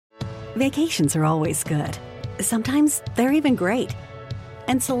Vacations are always good. Sometimes they're even great.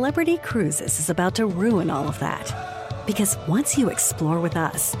 And Celebrity Cruises is about to ruin all of that. Because once you explore with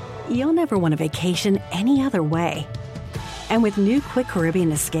us, you'll never want a vacation any other way. And with new Quick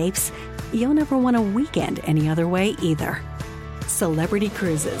Caribbean Escapes, you'll never want a weekend any other way either. Celebrity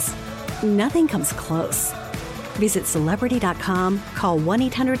Cruises. Nothing comes close. Visit Celebrity.com, call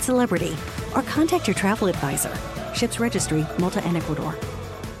 1-800-CELEBRITY, or contact your travel advisor. Ships Registry, Malta and Ecuador.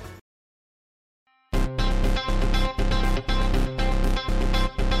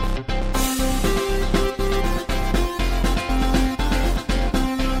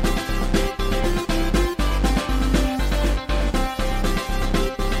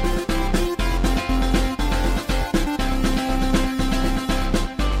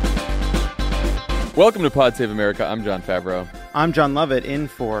 Welcome to Pod Save America. I'm John Favreau. I'm John Lovett, in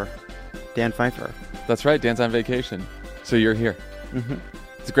for Dan Pfeiffer. That's right. Dan's on vacation, so you're here. Mm-hmm.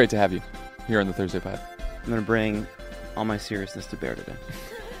 It's great to have you here on the Thursday Pod. I'm going to bring all my seriousness to bear today.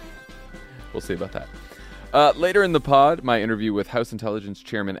 We'll see about that. Later in the pod, my interview with House Intelligence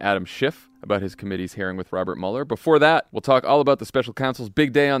Chairman Adam Schiff about his committee's hearing with Robert Mueller. Before that, we'll talk all about the special counsel's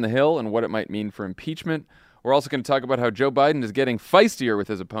big day on the Hill and what it might mean for impeachment. We're also going to talk about how Joe Biden is getting feistier with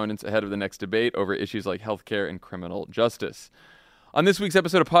his opponents ahead of the next debate over issues like healthcare and criminal justice. On this week's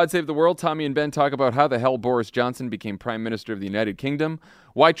episode of Pod Save the World, Tommy and Ben talk about how the hell Boris Johnson became Prime Minister of the United Kingdom,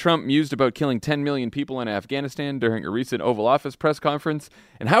 why Trump mused about killing 10 million people in Afghanistan during a recent Oval Office press conference,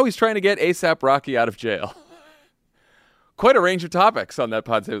 and how he's trying to get A$AP Rocky out of jail. Quite a range of topics on that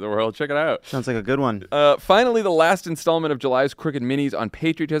Pod Save the World. Check it out. Sounds like a good one. Finally, the last installment of July's Crooked Minis on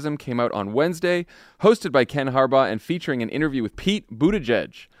Patriotism came out on Wednesday, hosted by Ken Harbaugh and featuring an interview with Pete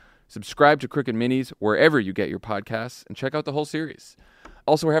Buttigieg. Subscribe to Crooked Minis wherever you get your podcasts and check out the whole series.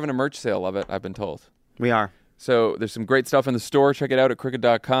 Also, we're having a merch sale of it, I've been told. We are. So there's some great stuff in the store. Check it out at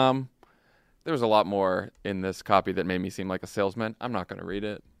crooked.com. There was a lot more in this copy that made me seem like a salesman. I'm not going to read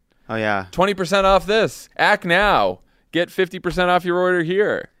it. Oh, yeah. 20% off this. Act now. Get 50% off your order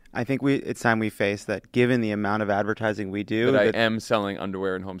here. I think it's time we face that given the amount of advertising we do. That I am selling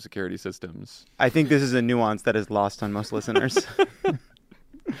underwear and home security systems. I think this is a nuance that is lost on most listeners.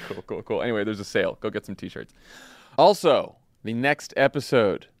 Cool. Anyway, there's a sale. Go get some t-shirts. Also, the next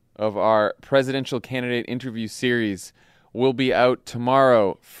episode of our presidential candidate interview series will be out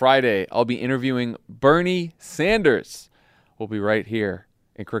tomorrow, Friday. I'll be interviewing Bernie Sanders. We'll be right here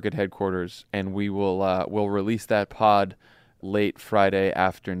in Crooked headquarters, and we'll release that pod late Friday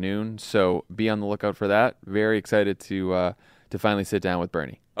afternoon. So be on the lookout for that. Very excited to finally sit down with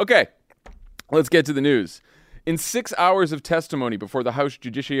Bernie. Okay, let's get to the news. In 6 hours of testimony before the House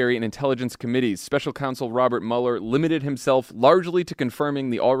Judiciary and Intelligence Committees, Special Counsel Robert Mueller limited himself largely to confirming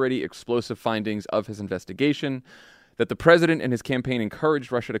the already explosive findings of his investigation, that the president and his campaign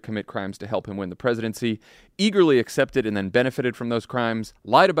encouraged Russia to commit crimes to help him win the presidency, eagerly accepted and then benefited from those crimes,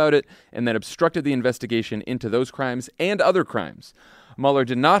 lied about it, and then obstructed the investigation into those crimes and other crimes. Mueller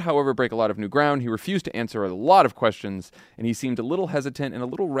did not, however, break a lot of new ground. He refused to answer a lot of questions, and he seemed a little hesitant and a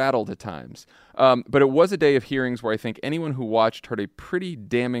little rattled at times. But it was a day of hearings where I think anyone who watched heard a pretty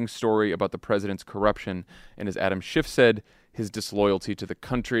damning story about the president's corruption and, as Adam Schiff said, his disloyalty to the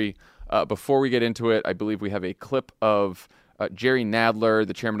country. Before we get into it, I believe we have a clip of Jerry Nadler,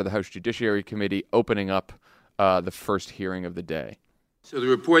 the chairman of the House Judiciary Committee, opening up the first hearing of the day. So the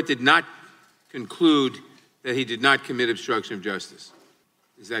report did not conclude that he did not commit obstruction of justice.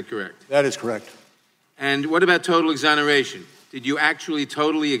 Is that correct? That is correct. And what about total exoneration? Did you actually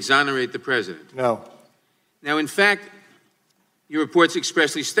totally exonerate the president? No. Now, in fact, your report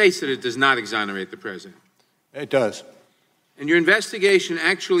expressly states that it does not exonerate the president. It does. And your investigation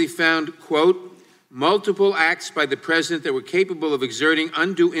actually found, quote, multiple acts by the president that were capable of exerting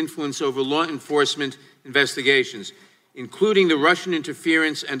undue influence over law enforcement investigations, including the Russian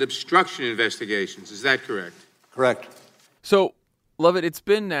interference and obstruction investigations. Is that correct? Correct. So, Lovett, it's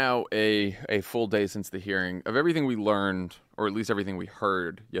been now a full day since the hearing. Of everything we learned, or at least everything we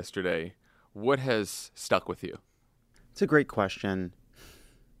heard yesterday, what has stuck with you? It's a great question.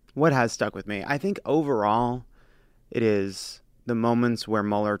 What has stuck with me? I think overall, it is the moments where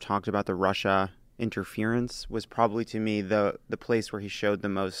Mueller talked about the Russia interference was probably, to me, the place where he showed the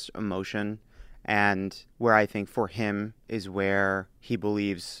most emotion, and where I think for him is where he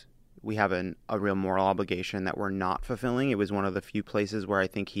believes we have a real moral obligation that we're not fulfilling. It was one of the few places where I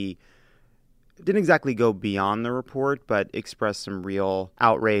think he didn't exactly go beyond the report, but expressed some real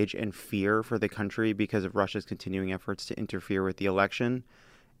outrage and fear for the country because of Russia's continuing efforts to interfere with the election.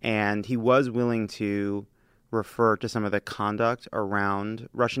 And he was willing to refer to some of the conduct around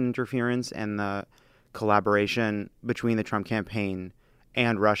Russian interference and the collaboration between the Trump campaign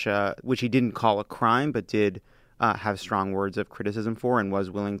and Russia, which he didn't call a crime, but did have strong words of criticism for and was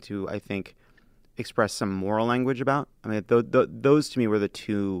willing to, I think, express some moral language about. I mean, those to me were the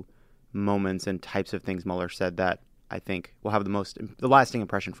two moments and types of things Mueller said that I think will have the lasting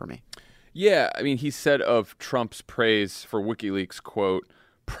impression for me. Yeah, I mean, he said of Trump's praise for WikiLeaks, quote,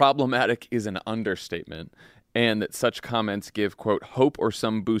 "problematic is an understatement," and that such comments give, quote, "hope or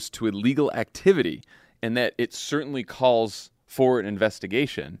some boost to illegal activity," and that it certainly calls for an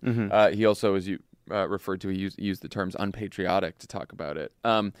investigation. Mm-hmm. He also, as you referred to, he used the terms unpatriotic to talk about it.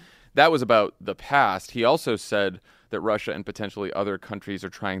 That was about the past. He also said that Russia and potentially other countries are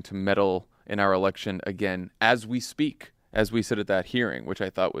trying to meddle in our election again as we speak, as we sit at that hearing, which I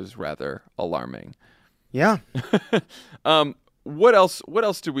thought was rather alarming. Yeah. What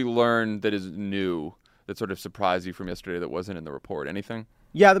else did we learn that is new, that sort of surprised you from yesterday that wasn't in the report? Anything?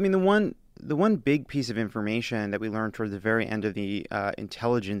 Yeah, I mean, the one big piece of information that we learned towards the very end of the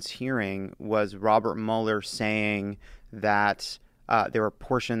intelligence hearing was Robert Mueller saying that there were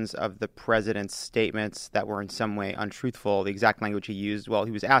portions of the president's statements that were in some way untruthful. The exact language he used, well,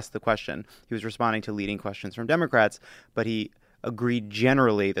 he was asked the question. He was responding to leading questions from Democrats, but he agreed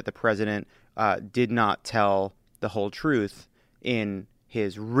generally that the president did not tell the whole truth in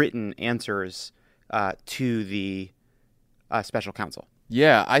his written answers to the special counsel.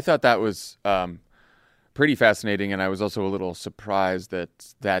 Yeah, I thought that was pretty fascinating, and I was also a little surprised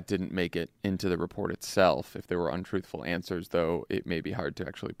that didn't make it into the report itself. If there were untruthful answers, though, it may be hard to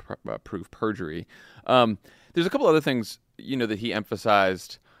actually prove perjury. There's a couple other things, that he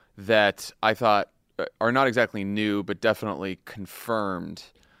emphasized that I thought are not exactly new, but definitely confirmed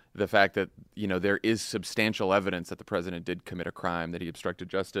the fact that, there is substantial evidence that the president did commit a crime, that he obstructed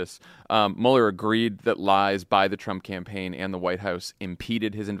justice. Mueller agreed that lies by the Trump campaign and the White House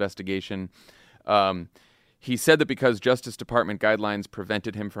impeded his investigation. He said that because Justice Department guidelines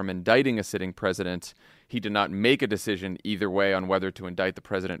prevented him from indicting a sitting president, he did not make a decision either way on whether to indict the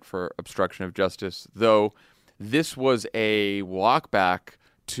president for obstruction of justice, though this was a walk back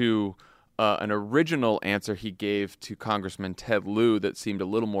to an original answer he gave to Congressman Ted Lieu that seemed a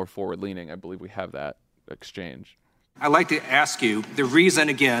little more forward-leaning. I believe we have that exchange. I'd like to ask you, the reason,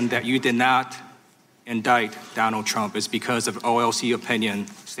 again, that you did not indict Donald Trump is because of OLC opinion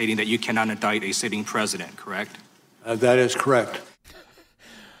stating that you cannot indict a sitting president, correct? That is correct.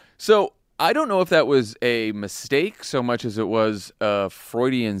 So I don't know if that was a mistake so much as it was a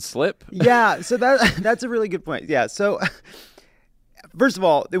Freudian slip. Yeah, so that's a really good point. Yeah, so first of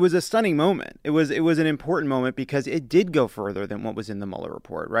all, it was a stunning moment. It was an important moment because it did go further than what was in the Mueller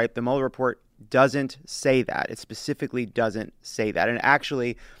report, right? The Mueller report doesn't say that. It specifically doesn't say that. And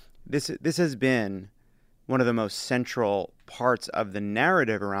actually, this has been one of the most central parts of the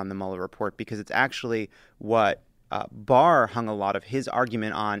narrative around the Mueller report because it's actually what Barr hung a lot of his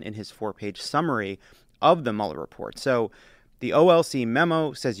argument on in his 4-page summary of the Mueller report. So the OLC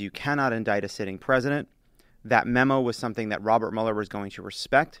memo says you cannot indict a sitting president. That memo was something that Robert Mueller was going to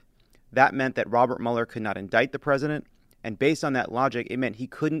respect. That meant that Robert Mueller could not indict the president. And based on that logic, it meant he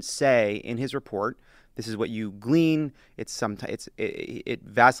couldn't say in his report, this is what you glean. It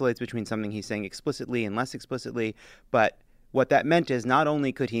vacillates between something he's saying explicitly and less explicitly. But what that meant is not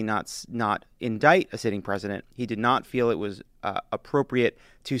only could he not indict a sitting president, he did not feel it was appropriate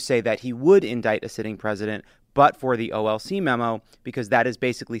to say that he would indict a sitting president, but for the OLC memo, because that is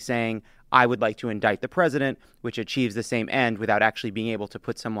basically saying, I would like to indict the president, which achieves the same end without actually being able to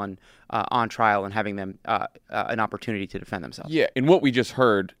put someone on trial and having them an opportunity to defend themselves. Yeah, and what we just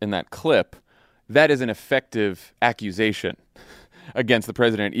heard in that clip, that is an effective accusation against the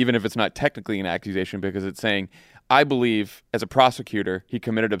president, even if it's not technically an accusation, because it's saying, I believe as a prosecutor, he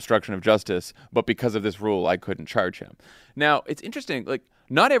committed obstruction of justice, but because of this rule, I couldn't charge him. Now, it's interesting,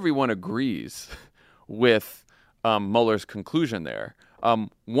 not everyone agrees with Mueller's conclusion there.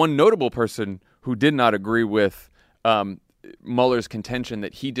 One notable person who did not agree with Mueller's contention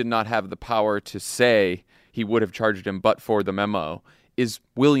that he did not have the power to say he would have charged him but for the memo is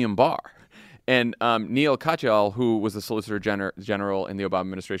William Barr. And Neil Katyal, who was the Solicitor General in the Obama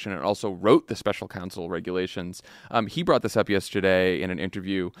administration and also wrote the special counsel regulations, he brought this up yesterday in an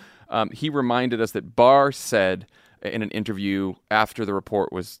interview. He reminded us that Barr said in an interview after the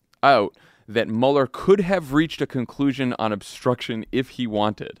report was out that Mueller could have reached a conclusion on obstruction if he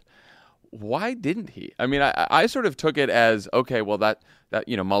wanted. Why didn't he? I mean, I sort of took it as, okay, well, that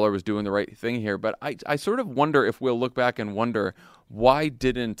Mueller was doing the right thing here. But I sort of wonder if we'll look back and wonder, why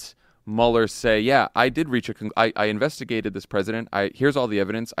didn't Mueller say, yeah, I did reach I investigated this president. Here's all the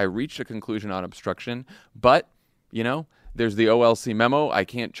evidence. I reached a conclusion on obstruction. But, there's the OLC memo. I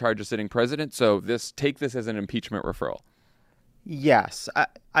can't charge a sitting president. So take this as an impeachment referral. Yes.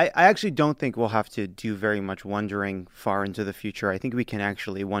 I actually don't think we'll have to do very much wondering far into the future. I think we can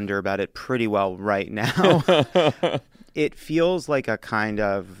actually wonder about it pretty well right now. It feels like a kind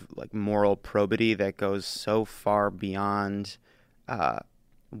of like moral probity that goes so far beyond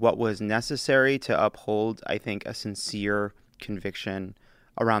what was necessary to uphold, I think, a sincere conviction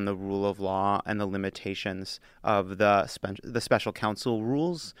around the rule of law and the limitations of the special counsel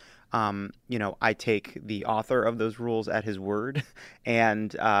rules. I take the author of those rules at his word,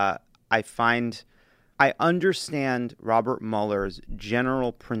 and I understand Robert Mueller's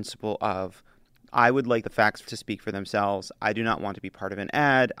general principle of, I would like the facts to speak for themselves. I do not want to be part of an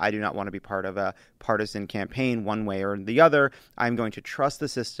ad. I do not want to be part of a partisan campaign one way or the other. I'm going to trust the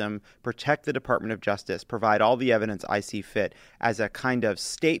system, protect the Department of Justice, provide all the evidence I see fit as a kind of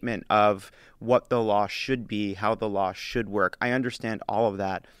statement of what the law should be, how the law should work. I understand all of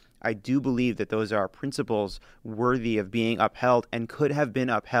that. I do believe that those are principles worthy of being upheld and could have been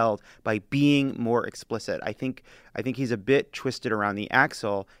upheld by being more explicit. I think he's a bit twisted around the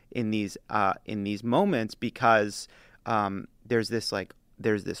axle in these moments because there's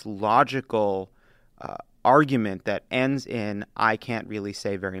this logical argument that ends in I can't really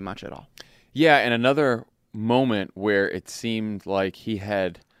say very much at all. Yeah, and another moment where it seemed like he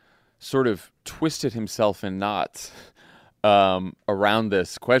had sort of twisted himself in knots around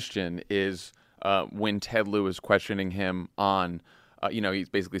this question is when Ted Lieu is questioning him on, he's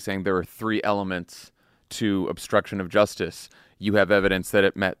basically saying there are three elements to obstruction of justice. You have evidence that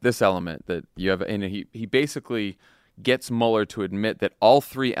it met this element, that you have, and he basically gets Mueller to admit that all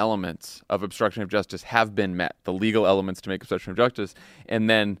three elements of obstruction of justice have been met, the legal elements to make obstruction of justice, and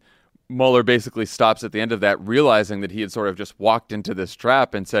then Mueller basically stops at the end of that, realizing that he had sort of just walked into this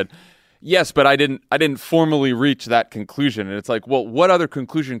trap and said, yes, but I didn't formally reach that conclusion. And it's like, well, what other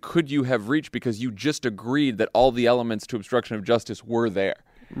conclusion could you have reached because you just agreed that all the elements to obstruction of justice were there?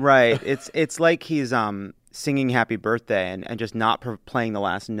 Right. It's like he's singing Happy Birthday and just not playing the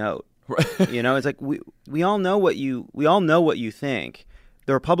last note. Right. It's like we all know what you think.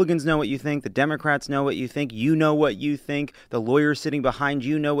 The Republicans know what you think. The Democrats know what you think. You know what you think. The lawyers sitting behind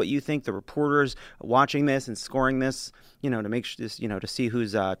you know what you think. The reporters watching this and scoring this, to make sure this, to see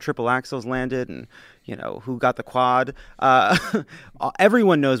whose triple axles landed and, who got the quad.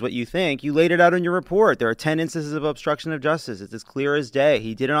 Everyone knows what you think. You laid it out in your report. There are 10 instances of obstruction of justice. It's as clear as day.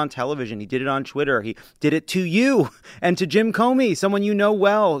 He did it on television. He did it on Twitter. He did it to you and to Jim Comey, someone you know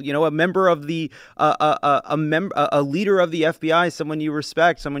well, a member of the, a leader of the FBI, someone you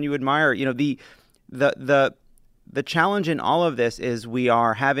respect, someone you admire. The challenge in all of this is we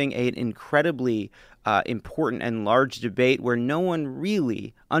are having an incredibly important and large debate where no one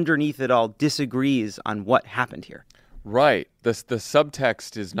really, underneath it all, disagrees on what happened here. Right. The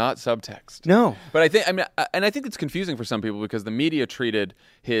subtext is not subtext. No. But I think it's confusing for some people because the media treated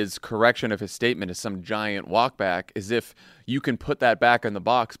his correction of his statement as some giant walkback, as if you can put that back in the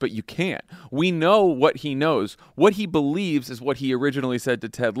box, but you can't. We know what he knows. What he believes is what he originally said to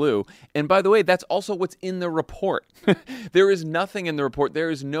Ted Lieu. And by the way, that's also what's in the report. There is nothing in the report.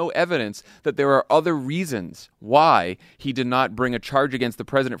 There is no evidence that there are other reasons why he did not bring a charge against the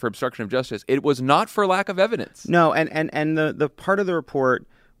president for obstruction of justice. It was not for lack of evidence. No, and the part of the report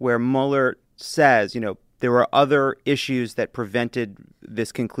where Mueller says, there were other issues that prevented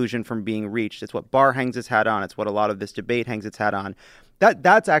this conclusion from being reached. It's what Barr hangs its hat on. It's what a lot of this debate hangs its hat on.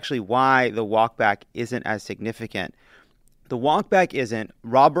 That's actually why the walkback isn't as significant. The walkback isn't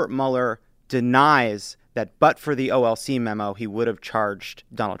Robert Mueller denies that but for the OLC memo, he would have charged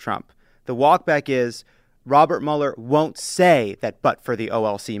Donald Trump. The walkback is Robert Mueller won't say that but for the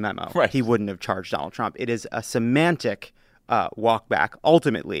OLC memo, right, he wouldn't have charged Donald Trump. It is a semantic walkback,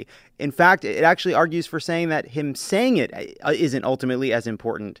 ultimately. In fact, it actually argues for saying that him saying it isn't ultimately as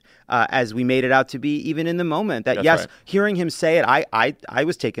important as we made it out to be, even in the moment. That, yes, right, hearing him say it, I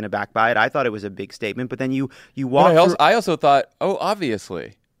was taken aback by it. I thought it was a big statement, but then you walk through... I also thought,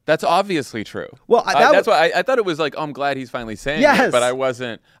 obviously. That's obviously true. Well, that's why I thought it was like, I'm glad he's finally saying it, but I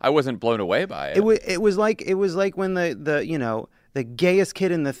wasn't blown away by it. It was like when the gayest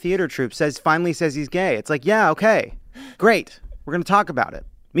kid in the theater troupe finally says he's gay. It's like, yeah, okay, great, we're gonna talk about it.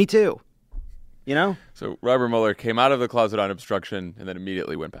 Me too. So Robert Mueller came out of the closet on obstruction and then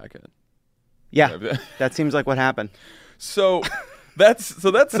immediately went back in. Yeah, that seems like what happened. So that's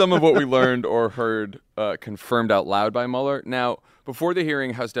some of what we learned or heard confirmed out loud by Mueller. Now, before the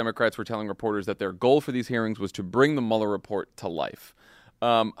hearing, House Democrats were telling reporters that their goal for these hearings was to bring the Mueller report to life.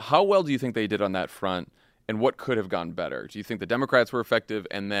 How well do you think they did on that front, and what could have gone better? Do you think the Democrats were effective?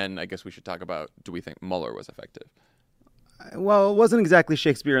 And then I guess we should talk about, do we think Mueller was effective? Well, it wasn't exactly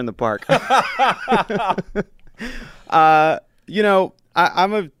Shakespeare in the Park.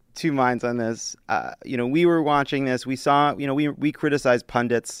 I'm of two minds on this. We were watching this. We saw, we criticized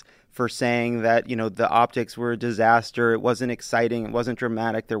pundits for saying that, the optics were a disaster. It wasn't exciting. It wasn't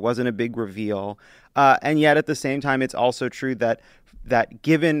dramatic. There wasn't a big reveal. And yet at the same time, it's also true that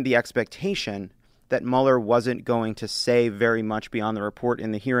given the expectation that Mueller wasn't going to say very much beyond the report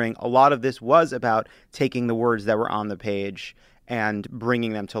in the hearing, a lot of this was about taking the words that were on the page and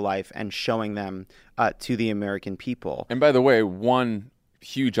bringing them to life and showing them to the American people. And by the way, one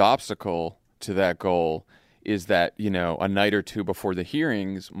huge obstacle to that goal is that, a night or two before the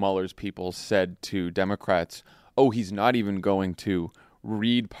hearings, Mueller's people said to Democrats, oh, he's not even going to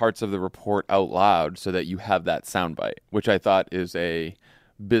read parts of the report out loud so that you have that soundbite, which I thought is a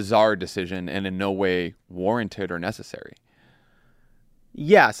bizarre decision and in no way warranted or necessary.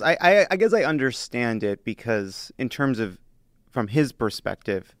 Yes, I guess I understand it because in terms of from his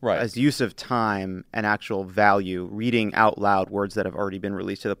perspective, right, as use of time and actual value, reading out loud words that have already been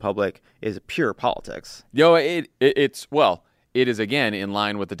released to the public is pure politics. It is, again, in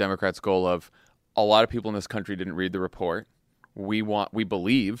line with the Democrats' goal of a lot of people in this country didn't read the report. We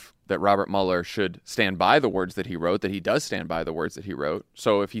believe that Robert Mueller should stand by the words that he wrote, that he does stand by the words that he wrote.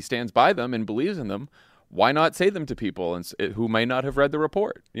 So if he stands by them and believes in them, why not say them to people who may not have read the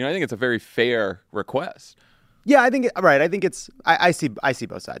report? I think it's a very fair request. Yeah, I think it's I see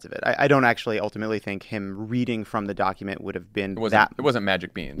both sides of it. I don't actually ultimately think him reading from the document would have been that. It wasn't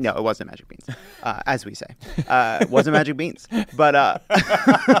magic beans. No, it wasn't magic beans, as we say. It wasn't magic beans, but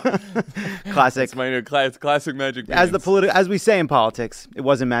classic. It's my new classic magic beans. As we say in politics, it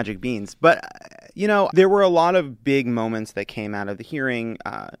wasn't magic beans. But there were a lot of big moments that came out of the hearing.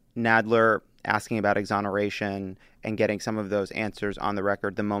 Nadler asking about exoneration and getting some of those answers on the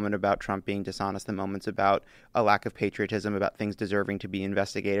record, the moment about Trump being dishonest, the moments about a lack of patriotism, about things deserving to be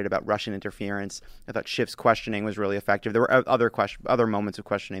investigated, about Russian interference. I thought Schiff's questioning was really effective. There were other moments of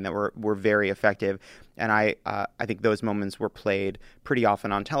questioning that were very effective, and I think those moments were played pretty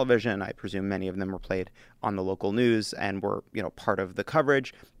often on television. I presume many of them were played on the local news and were part of the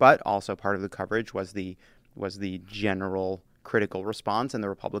coverage, but also part of the coverage was the general critical response and the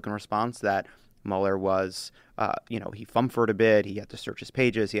Republican response that Mueller was, he fumfered a bit. He had to search his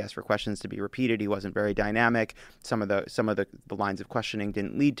pages. He asked for questions to be repeated. He wasn't very dynamic. Some of the lines of questioning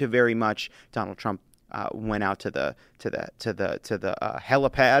didn't lead to very much. Donald Trump went out to the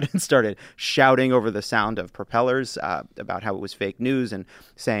helipad and started shouting over the sound of propellers about how it was fake news and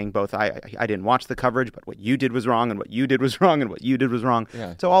saying both I didn't watch the coverage, but what you did was wrong, and what you did was wrong, and what you did was wrong.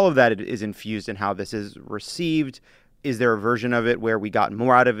 Yeah. So all of that is infused in how this is received. Is there a version of it where we got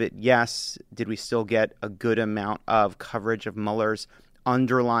more out of it? Yes. Did we still get a good amount of coverage of Mueller's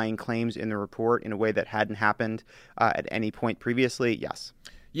underlying claims in the report in a way that hadn't happened at any point previously? Yes.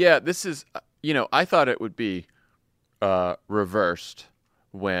 Yeah, this is, I thought it would be reversed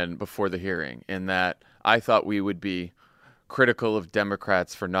before the hearing, in that I thought we would be critical of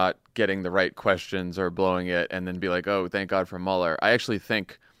Democrats for not getting the right questions or blowing it and then be like, oh, thank God for Mueller. I actually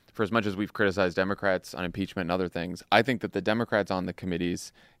think, for as much as we've criticized Democrats on impeachment and other things, I think that the Democrats on the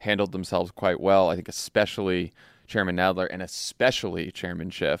committees handled themselves quite well. I think especially Chairman Nadler and especially Chairman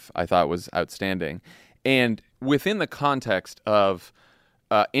Schiff, I thought was outstanding. And within the context of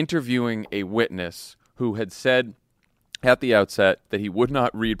interviewing a witness who had said at the outset that he would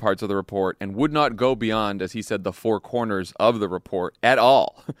not read parts of the report and would not go beyond, as he said, the four corners of the report at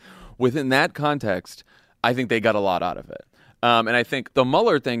all. Within that context, I think they got a lot out of it. And I think the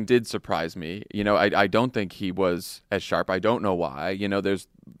Mueller thing did surprise me. I don't think he was as sharp. I don't know why. There's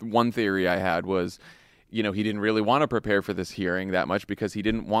one theory I had was, he didn't really want to prepare for this hearing that much because he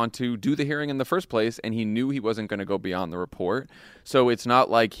didn't want to do the hearing in the first place, and he knew he wasn't going to go beyond the report. So it's not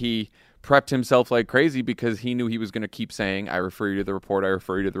like he prepped himself like crazy because he knew he was going to keep saying, I refer you to the report, I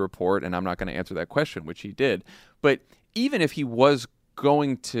refer you to the report, and I'm not going to answer that question, which he did. But even if he was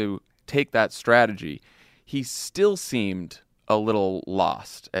going to take that strategy, he still seemed a little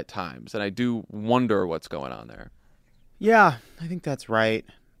lost at times, and I do wonder what's going on there. Yeah, I think that's right.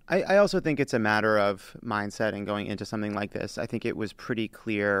 I also think it's a matter of mindset and going into something like this. I think it was pretty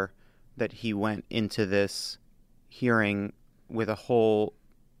clear that he went into this hearing with a whole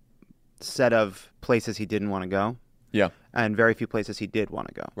set of places he didn't want to go. Yeah. And very few places he did want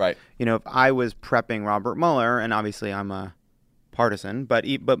to go. Right. If I was prepping Robert Mueller, and obviously I'm a partisan, but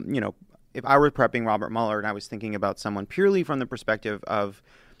if I were prepping Robert Mueller and I was thinking about someone purely from the perspective of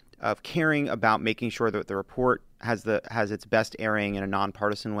caring about making sure that the report has its best airing in a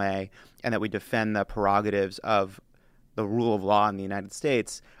nonpartisan way, and that we defend the prerogatives of the rule of law in the United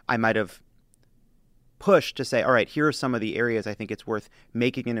States, I might have push to say, all right, here are some of the areas I think it's worth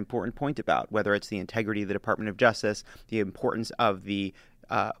making an important point about, whether it's the integrity of the Department of Justice, the importance of the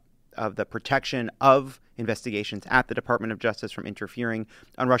protection of investigations at the Department of Justice from interfering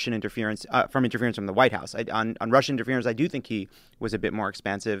on Russian interference, from the White House. On Russian interference, I do think he was a bit more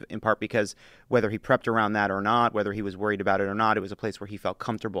expansive, in part because whether he prepped around that or not, whether he was worried about it or not, it was a place where he felt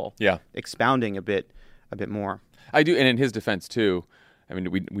comfortable expounding a bit more. I do, and in his defense too, I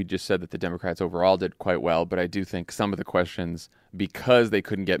mean, we just said that the Democrats overall did quite well, but I do think some of the questions, because they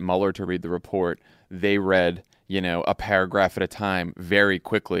couldn't get Mueller to read the report, they read, a paragraph at a time very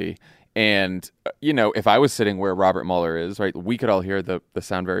quickly. And, if I was sitting where Robert Mueller is, right, we could all hear the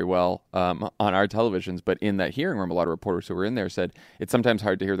sound very well on our televisions. But in that hearing room, a lot of reporters who were in there said it's sometimes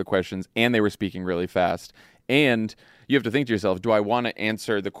hard to hear the questions, and they were speaking really fast. And you have to think to yourself, do I want to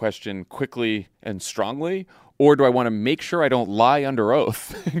answer the question quickly and strongly? Or do I want to make sure I don't lie under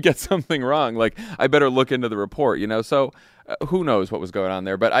oath and get something wrong? Like, I better look into the report, So who knows what was going on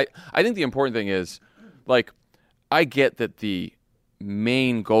there? But I think the important thing is, I get that the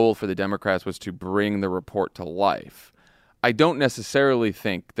main goal for the Democrats was to bring the report to life. I don't necessarily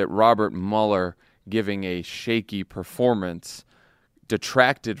think that Robert Mueller giving a shaky performance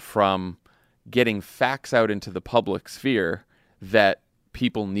detracted from getting facts out into the public sphere that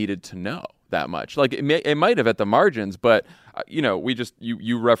people needed to know that much. It might have at the margins, but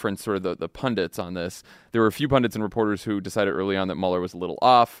you referenced sort of the pundits on this. There were a few pundits and reporters who decided early on that Mueller was a little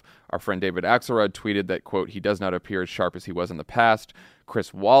off. Our friend David Axelrod tweeted that, quote, he does not appear as sharp as he was in the past.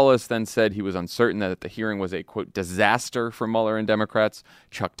 Chris Wallace then said he was uncertain that the hearing was a, quote, disaster for Mueller and Democrats.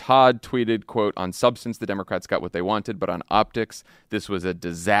 Chuck Todd tweeted, quote, on substance, the Democrats got what they wanted, but on optics, this was a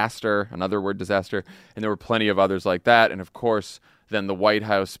disaster, another word, disaster. And there were plenty of others like that. And of course, then the White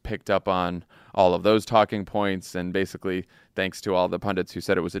House picked up on all of those talking points, and basically, thanks to all the pundits who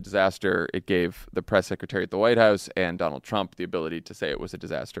said it was a disaster, it gave the press secretary at the White House and Donald Trump the ability to say it was a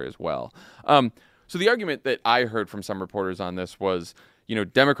disaster as well. So the argument that I heard from some reporters on this was,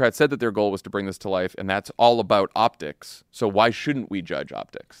 Democrats said that their goal was to bring this to life, and that's all about optics. So why shouldn't we judge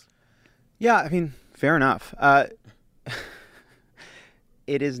optics? Yeah, I mean, fair enough.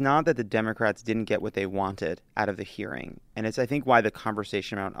 It is not that the Democrats didn't get what they wanted out of the hearing. And it's, I think, why the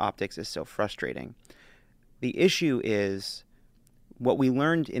conversation around optics is so frustrating. The issue is what we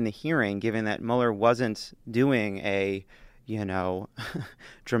learned in the hearing, given that Mueller wasn't doing a,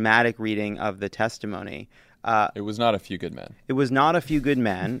 dramatic reading of the testimony. It was not a few good men. It was not a few good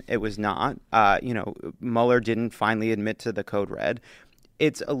men. It was not. Mueller didn't finally admit to the code red.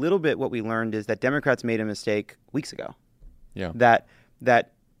 It's a little bit what we learned is that Democrats made a mistake weeks ago. Yeah.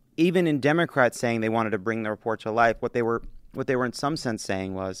 That even in Democrats saying they wanted to bring the report to life, what they were in some sense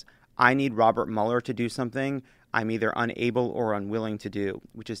saying was, I need Robert Mueller to do something I'm either unable or unwilling to do,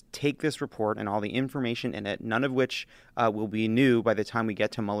 which is take this report and all the information in it, none of which will be new by the time we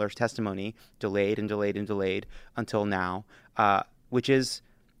get to Mueller's testimony, delayed until now, which is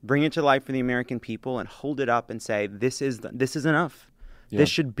bring it to life for the American people and hold it up and say, this is enough. Yeah. This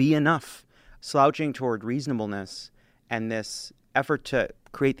should be enough. Slouching toward reasonableness and this effort to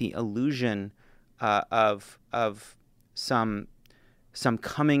create the illusion of some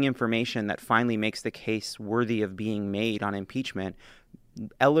coming information that finally makes the case worthy of being made on impeachment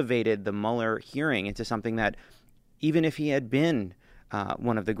elevated the Mueller hearing into something that, even if he had been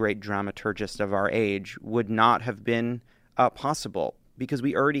one of the great dramaturgists of our age, would not have been possible, because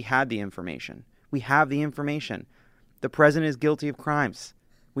we already had the information. We have the information. The president is guilty of crimes.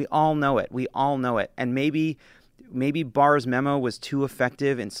 We all know it. And maybe Barr's memo was too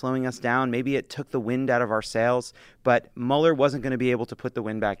effective in slowing us down. Maybe it took the wind out of our sails, but Mueller wasn't going to be able to put the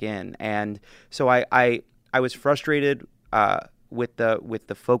wind back in. And so I was frustrated with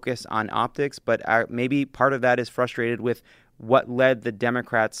the focus on optics, but maybe part of that is frustrated with what led the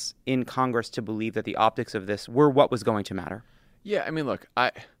Democrats in Congress to believe that the optics of this were what was going to matter. Yeah, I mean, look,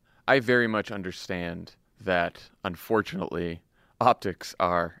 I very much understand that, unfortunately, optics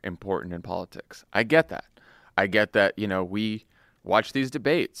are important in politics. I get that. We watch these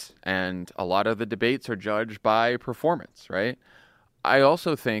debates, and a lot of the debates are judged by performance, right? I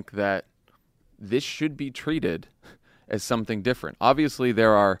also think that this should be treated as something different. Obviously,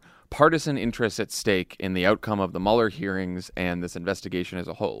 there are partisan interests at stake in the outcome of the Mueller hearings and this investigation as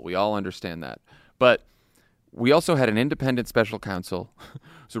a whole. We all understand that. But we also had an independent special counsel,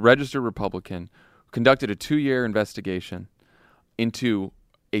 who's a registered Republican, who conducted a 2-year investigation into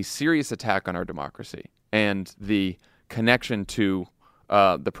a serious attack on our democracy and the connection to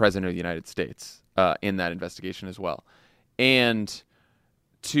the President of the United States in that investigation as well. And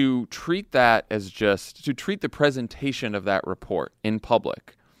to treat that as to treat the presentation of that report in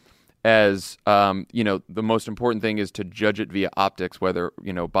public as, the most important thing is to judge it via optics, whether,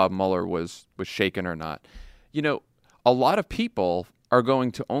 Bob Mueller was shaken or not. A lot of people are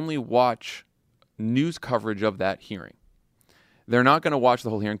going to only watch news coverage of that hearing. They're not going to watch the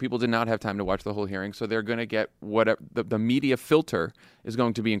whole hearing. People did not have time to watch the whole hearing, so they're going to get whatever. The media filter is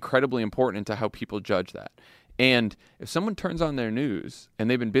going to be incredibly important into how people judge that. And if someone turns on their news and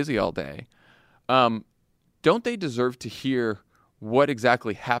they've been busy all day, don't they deserve to hear what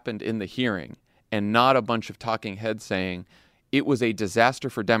exactly happened in the hearing and not a bunch of talking heads saying it was a disaster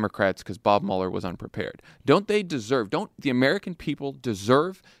for Democrats because Bob Mueller was unprepared? Don't the American people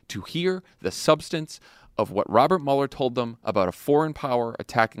deserve to hear the substance of what Robert Mueller told them about a foreign power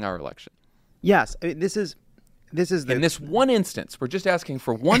attacking our election? Yes, I mean, this is in this one instance. We're just asking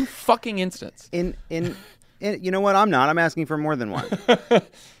for one fucking instance. In you know what? I'm not. I'm asking for more than one.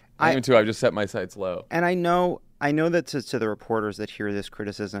 I am too. I've just set my sights low. And I know that to the reporters that hear this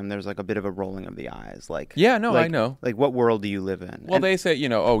criticism, there's like a bit of a rolling of the eyes. Like, I know. Like, what world do you live in? Well, they say, you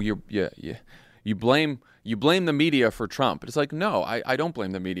blame the media for Trump. But it's like, no, I don't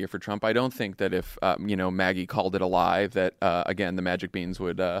blame the media for Trump. I don't think that if Maggie called it a lie, that again the magic beans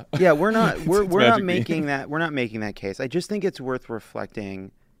would. Yeah, we're not making that case. I just think it's worth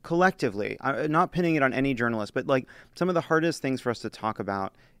reflecting collectively, not pinning it on any journalist, but like some of the hardest things for us to talk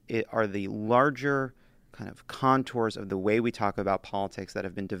about are the larger kind of contours of the way we talk about politics that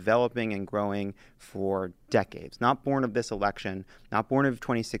have been developing and growing for decades, not born of this election, not born of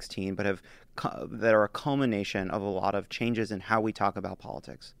 2016, but that are a culmination of a lot of changes in how we talk about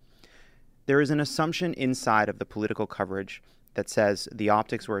politics. There is an assumption inside of the political coverage that says the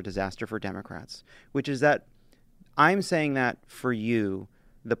optics were a disaster for Democrats, which is that I'm saying that for you,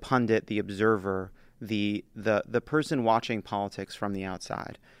 the pundit, the observer, the person watching politics from the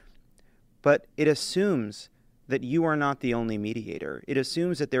outside. But it assumes that you are not the only mediator. It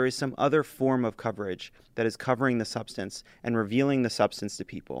assumes that there is some other form of coverage that is covering the substance and revealing the substance to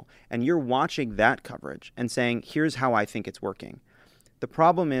people. And you're watching that coverage and saying, here's how I think it's working. The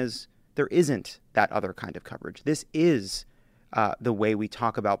problem is there isn't that other kind of coverage. This is the way we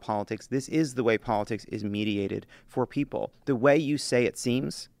talk about politics. This is the way politics is mediated for people. The way you say it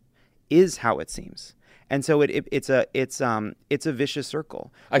seems is how it seems. And so it's a vicious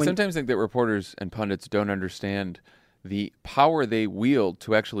circle. I sometimes think that reporters and pundits don't understand the power they wield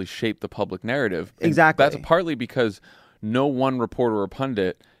to actually shape the public narrative. And exactly. That's partly because no one reporter or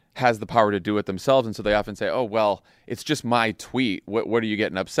pundit has the power to do it themselves, and so they often say, "Oh, well, it's just my tweet. What are you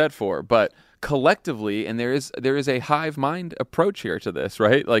getting upset for?" But collectively, and there is a hive mind approach here to this,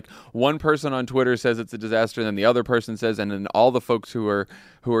 right? Like one person on Twitter says it's a disaster, and then the other person says, and then all the folks who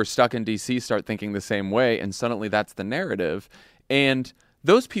are stuck in DC start thinking the same way, and suddenly that's the narrative. And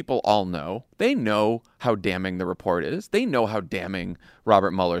those people all know. They know how damning the report is. They know how damning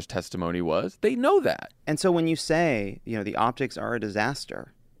Robert Mueller's testimony was. They know that. And so when you say, the optics are a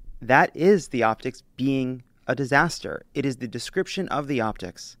disaster, that is the optics being a disaster. It is the description of the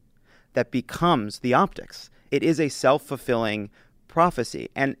optics that becomes the optics. It is a self-fulfilling prophecy,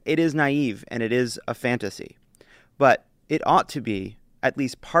 and it is naive, and it is a fantasy. But it ought to be at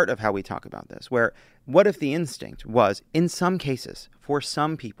least part of how we talk about this, where what if the instinct was, in some cases, for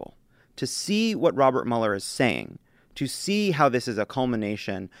some people, to see what Robert Mueller is saying, to see how this is a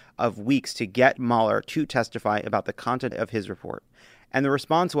culmination of weeks to get Mueller to testify about the content of his report. And the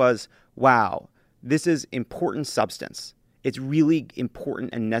response was, wow, this is important substance. It's really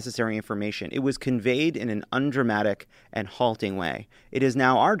important and necessary information. It was conveyed in an undramatic and halting way. It is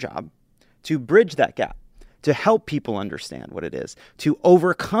now our job to bridge that gap, to help people understand what it is, to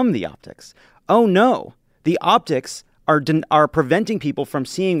overcome the optics. Oh no, the optics are preventing people from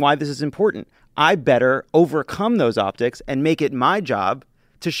seeing why this is important. I better overcome those optics and make it my job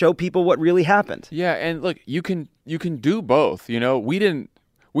to show people what really happened. Yeah, and look, you can do both. We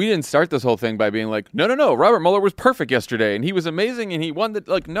didn't start this whole thing by being like, no, Robert Mueller was perfect yesterday and he was amazing and he won the,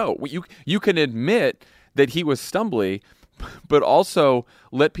 like, no, you can admit that he was stumbly, but also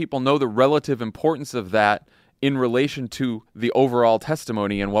let people know the relative importance of that in relation to the overall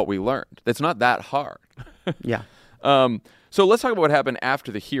testimony and what we learned. That's not that hard. Yeah. So let's talk about what happened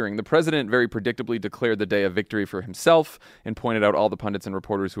after the hearing. The president very predictably declared the day a victory for himself and pointed out all the pundits and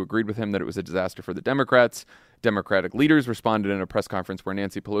reporters who agreed with him that it was a disaster for the Democrats. Democratic leaders responded in a press conference where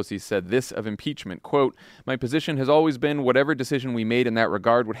Nancy Pelosi said this of impeachment, quote, "My position has always been whatever decision we made in that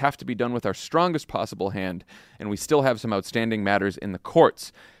regard would have to be done with our strongest possible hand, and we still have some outstanding matters in the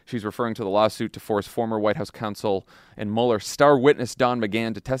courts." She's referring to the lawsuit to force former White House counsel and Mueller star witness Don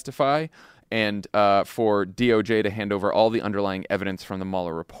McGahn to testify, and for DOJ to hand over all the underlying evidence from the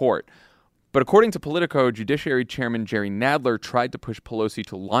Mueller report. But according to Politico, Judiciary Chairman Jerry Nadler tried to push Pelosi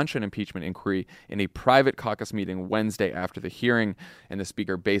to launch an impeachment inquiry in a private caucus meeting Wednesday after the hearing, and the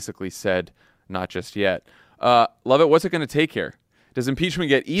speaker basically said, not just yet. Lovett, what's it going to take here? Does impeachment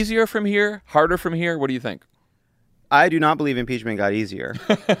get easier from here, harder from here? What do you think? I do not believe impeachment got easier.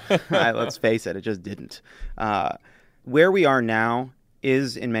 Let's face it, it just didn't. Where we are now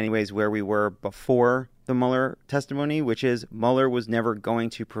is in many ways where we were before the Mueller testimony, which is Mueller was never going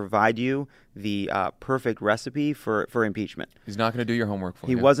to provide you the perfect recipe for impeachment. He's not going to do your homework for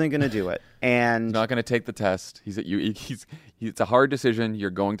you. He wasn't going to do it. And he's not going to take the test. It's a hard decision you're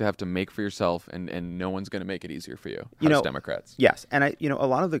going to have to make for yourself, and no one's going to make it easier for you. House Democrats. Yes. And a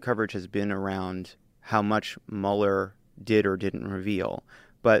lot of the coverage has been around how much Mueller did or didn't reveal.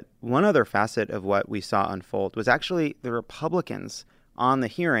 But one other facet of what we saw unfold was actually the Republicans on the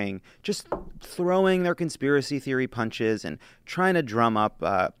hearing just throwing their conspiracy theory punches and trying to drum up,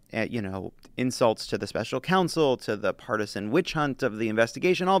 insults to the special counsel, to the partisan witch hunt of the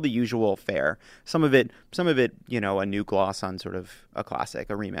investigation, all the usual fare. Some of it, a new gloss on sort of a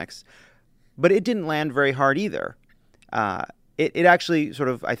classic, a remix. But it didn't land very hard either. It actually sort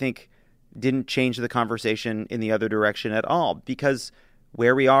of, I think, didn't change the conversation in the other direction at all, because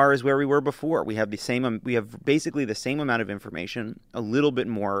where we are is where we were before. We have basically the same amount of information, a little bit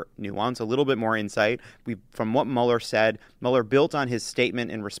more nuance, a little bit more insight. From what Mueller said, Mueller built on his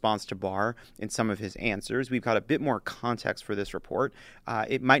statement in response to Barr in some of his answers. We've got a bit more context for this report.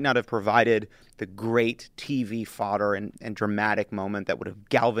 It might not have provided the great TV fodder and dramatic moment that would have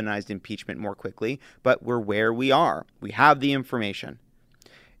galvanized impeachment more quickly, but we're where we are. We have the information.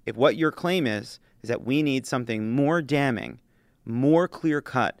 If what your claim is that we need something more damning, more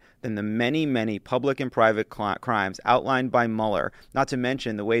clear-cut than the many, many public and private crimes outlined by Mueller, not to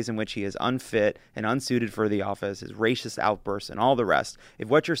mention the ways in which he is unfit and unsuited for the office, his racist outbursts, and all the rest. If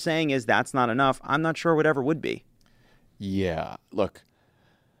what you're saying is that's not enough, I'm not sure whatever would be. Yeah, look,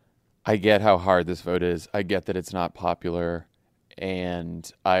 I get how hard this vote is. I get that it's not popular.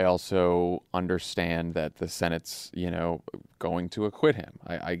 And I also understand that the Senate's, going to acquit him.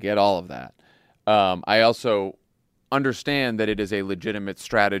 I get all of that. I also understand that it is a legitimate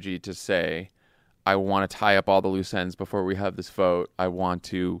strategy to say, I want to tie up all the loose ends before we have this vote. I want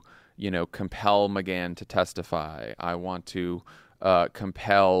to, compel McGahn to testify. I want to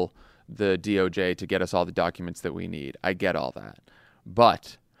compel the DOJ to get us all the documents that we need. I get all that.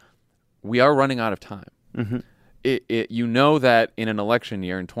 But we are running out of time. Mm-hmm. That in an election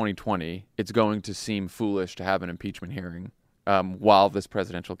year in 2020, it's going to seem foolish to have an impeachment hearing while this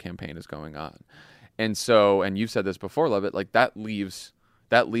presidential campaign is going on. And so, and you've said this before, Lovett, like that leaves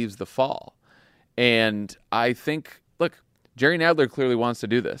the fall. And I think, look, Jerry Nadler clearly wants to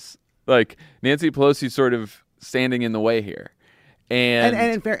do this. Like Nancy Pelosi's sort of standing in the way here. And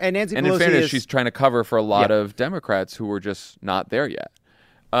in fairness, she's trying to cover for a lot of Democrats who were just not there yet.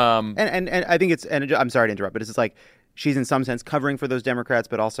 And I think I'm sorry to interrupt, but it's just like she's in some sense covering for those Democrats,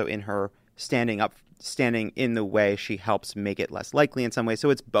 but also in her standing in the way, she helps make it less likely in some way.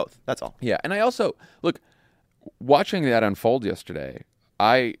 So it's both. That's all. Yeah. And I also, look, watching that unfold yesterday,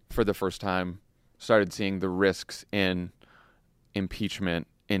 I, for the first time, started seeing the risks in impeachment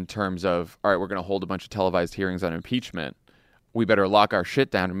in terms of, all right, we're going to hold a bunch of televised hearings on impeachment. We better lock our shit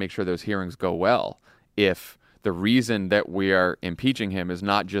down and make sure those hearings go well. If the reason that we are impeaching him is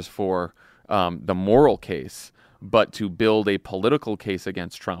not just for the moral case, but to build a political case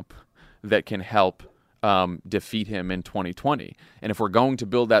against Trump that can help defeat him in 2020. And if we're going to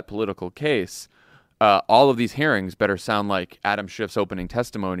build that political case, all of these hearings better sound like Adam Schiff's opening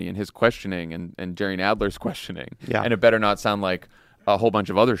testimony and his questioning and Jerry Nadler's questioning. Yeah. And it better not sound like a whole bunch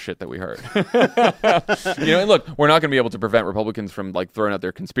of other shit that we heard. And look, we're not going to be able to prevent Republicans from like throwing out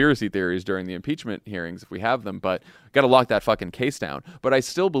their conspiracy theories during the impeachment hearings if we have them, but got to lock that fucking case down. But I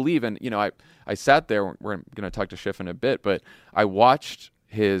still believe in, I sat there, we're going to talk to Schiff in a bit, but I watched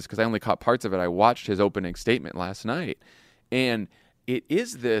because I only caught parts of it, I watched his opening statement last night. And it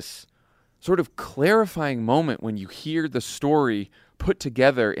is this sort of clarifying moment when you hear the story put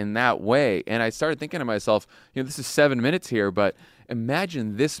together in that way. And I started thinking to myself, this is 7 minutes here, but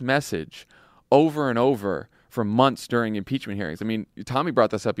imagine this message over and over for months during impeachment hearings. I mean, Tommy brought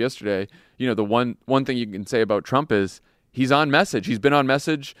this up yesterday. The one thing you can say about Trump is he's on message. He's been on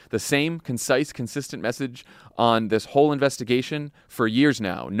message, the same concise, consistent message on this whole investigation for years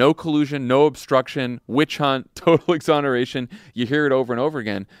now. No collusion, no obstruction, witch hunt, total exoneration. You hear it over and over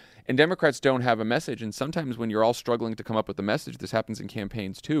again. And Democrats don't have a message. And sometimes when you're all struggling to come up with a message, this happens in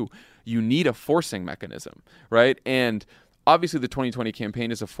campaigns too, you need a forcing mechanism, right? And obviously the 2020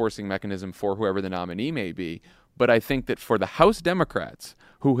 campaign is a forcing mechanism for whoever the nominee may be. But I think that for the House Democrats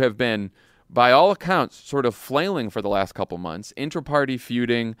who have been by all accounts, sort of flailing for the last couple months, inter-party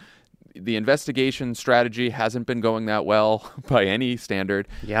feuding. The investigation strategy hasn't been going that well by any standard.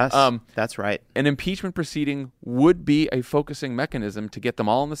 Yes, that's right. An impeachment proceeding would be a focusing mechanism to get them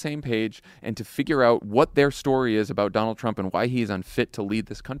all on the same page and to figure out what their story is about Donald Trump and why he's unfit to lead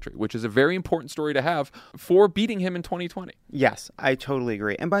this country, which is a very important story to have for beating him in 2020. Yes, I totally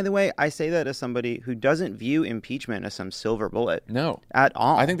agree. And by the way, I say that as somebody who doesn't view impeachment as some silver bullet. No. At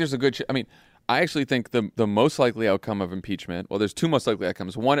all. I think there's a good... I actually think the most likely outcome of impeachment, well, there's two most likely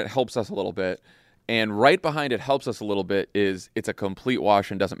outcomes. One, it helps us a little bit. And right behind it helps us a little bit is it's a complete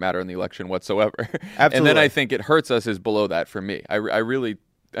wash and doesn't matter in the election whatsoever. Absolutely. And then I think it hurts us is below that for me. I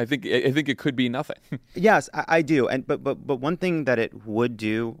think it could be nothing. Yes, I do. But one thing that it would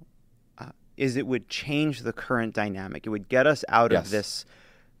do is it would change the current dynamic. It would get us out of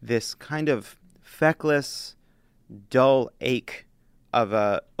this kind of feckless, dull ache of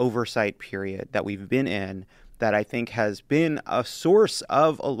a oversight period that we've been in that I think has been a source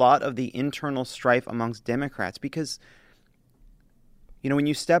of a lot of the internal strife amongst Democrats. Because, when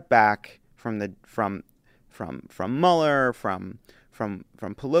you step back from Mueller, from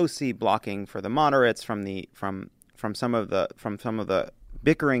Pelosi blocking for the moderates, from some of the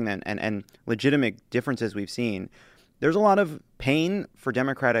bickering and legitimate differences we've seen, there's a lot of pain for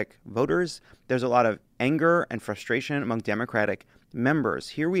Democratic voters. There's a lot of anger and frustration among Democratic members.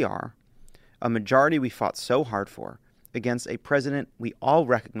 Here we are, a majority we fought so hard for, against a president we all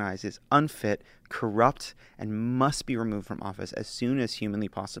recognize is unfit, corrupt, and must be removed from office as soon as humanly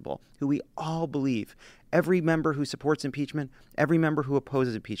possible, who we all believe, every member who supports impeachment, every member who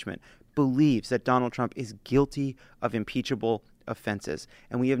opposes impeachment, believes that Donald Trump is guilty of impeachable offenses.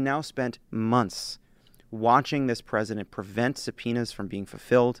 And we have now spent months watching this president prevent subpoenas from being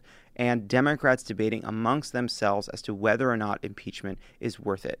fulfilled and Democrats debating amongst themselves as to whether or not impeachment is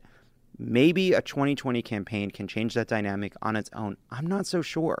worth it. Maybe a 2020 campaign can change that dynamic on its own. I'm not so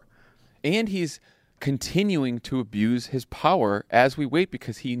sure. And he's continuing to abuse his power as we wait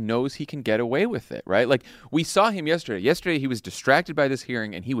because he knows he can get away with it, right? Like we saw him yesterday. Yesterday he was distracted by this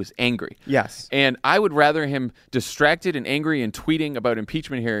hearing and he was angry. Yes. And I would rather him distracted and angry and tweeting about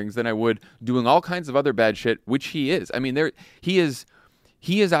impeachment hearings than I would doing all kinds of other bad shit, which he is. I mean, he is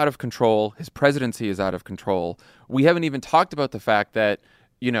out of control. His presidency is out of control. We haven't even talked about the fact that,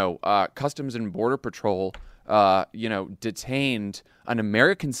 Customs and Border Patrol detained an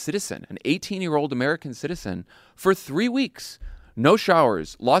American citizen, an 18-year-old American citizen, for 3 weeks. No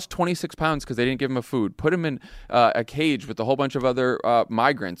showers, lost 26 pounds because they didn't give him a food, put him in a cage with a whole bunch of other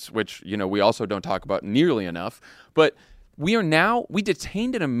migrants, which, we also don't talk about nearly enough. But we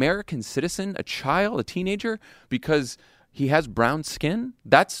detained an American citizen, a child, a teenager, because he has brown skin.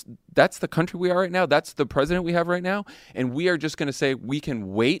 That's the country we are right now. That's the president we have right now. And we are just going to say we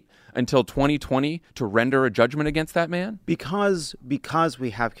can wait until 2020 to render a judgment against that man? Because we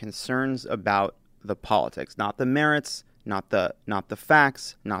have concerns about the politics, not the merits, not the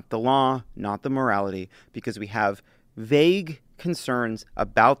facts, not the law, not the morality, because we have vague concerns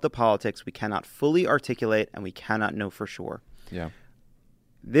about the politics we cannot fully articulate and we cannot know for sure. Yeah.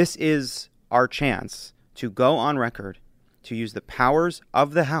 This is our chance to go on record, to use the powers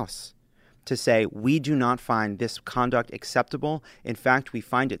of the House to say we do not find this conduct acceptable. In fact, we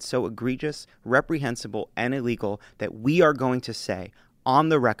find it so egregious, reprehensible, and illegal that we are going to say on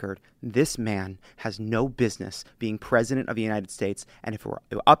the record, this man has no business being president of the United States, and if it were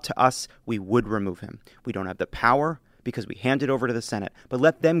up to us, we would remove him. We don't have the power because we hand it over to the Senate, but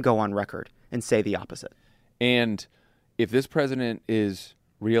let them go on record and say the opposite. And if this president is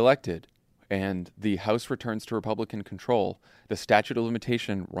reelected, and the House returns to Republican control, the statute of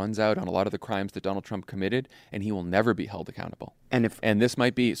limitation runs out on a lot of the crimes that Donald Trump committed, and he will never be held accountable. And this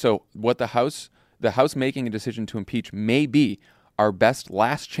might be so. What the House making a decision to impeach may be our best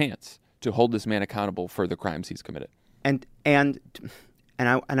last chance to hold this man accountable for the crimes he's committed. And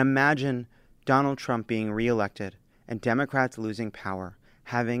imagine Donald Trump being reelected and Democrats losing power,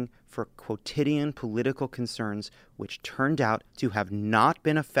 having for quotidian political concerns, which turned out to have not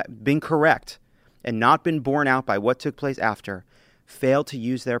been correct and not been borne out by what took place after, failed to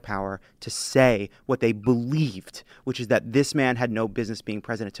use their power to say what they believed, which is that this man had no business being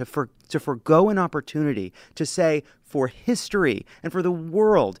president, to forgo an opportunity to say for history and for the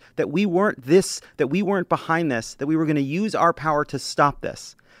world that we weren't behind this, that we were going to use our power to stop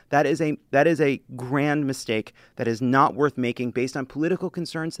this. That is a grand mistake that is not worth making based on political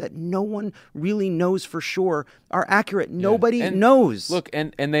concerns that no one really knows for sure are accurate. Nobody knows. Look,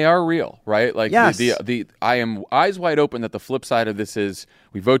 and they are real, right? Like yes. I am eyes wide open that the flip side of this is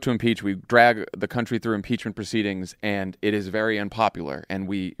we vote to impeach, we drag the country through impeachment proceedings, and it is very unpopular, and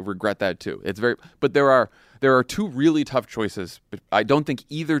we regret that too. But there are two really tough choices. But I don't think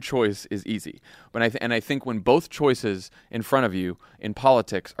either choice is easy. But I think when both choices in front of you in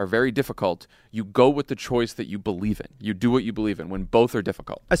politics are very difficult, you go with the choice that you believe in. You do what you believe in when both are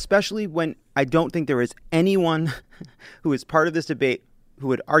difficult. Especially when I don't think there is anyone who is part of this debate who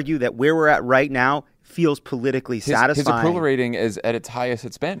would argue that where we're at right now feels politically satisfying. His approval rating is at its highest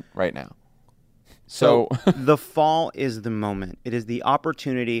it's been right now. So the fall is the moment. It is the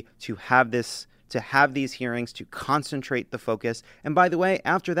opportunity to have these hearings, to concentrate the focus. And by the way,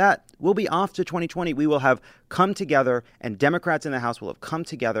 after that, we'll be off to 2020. We will have come together, and Democrats in the House will have come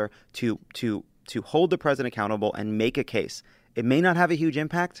together to hold the president accountable and make a case. It may not have a huge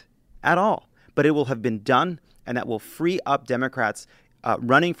impact at all, but it will have been done, and that will free up Democrats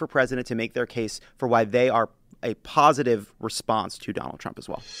running for president to make their case for why they are a positive response to Donald Trump as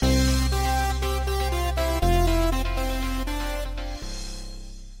well.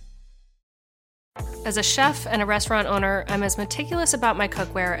 As a chef and a restaurant owner, I'm as meticulous about my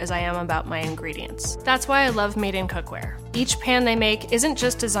cookware as I am about my ingredients. That's why I love Made in Cookware. Each pan they make isn't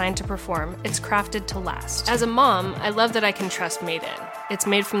just designed to perform, it's crafted to last. As a mom, I love that I can trust Made In. It's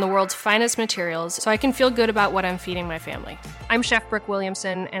made from the world's finest materials, so I can feel good about what I'm feeding my family. I'm Chef Brooke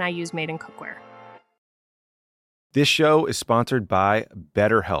Williamson, and I use Made in Cookware. This show is sponsored by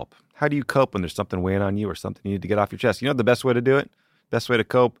BetterHelp. How do you cope when there's something weighing on you or something you need to get off your chest? You know the best way to do it? Best way to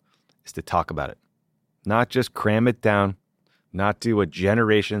cope is to talk about it. Not just cram it down, not do what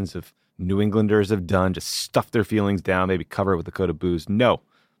generations of New Englanders have done, just stuff their feelings down, maybe cover it with a coat of booze. No,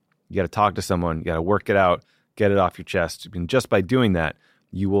 you got to talk to someone, you got to work it out, get it off your chest. And just by doing that,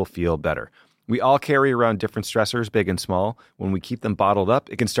 you will feel better. We all carry around different stressors, big and small. When we keep them bottled up,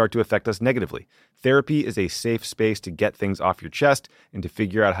 it can start to affect us negatively. Therapy is a safe space to get things off your chest and to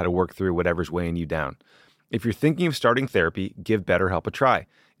figure out how to work through whatever's weighing you down. If you're thinking of starting therapy, give BetterHelp a try.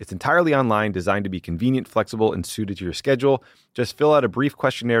 It's entirely online, designed to be convenient, flexible, and suited to your schedule. Just fill out a brief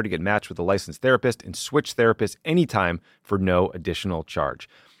questionnaire to get matched with a licensed therapist and switch therapists anytime for no additional charge.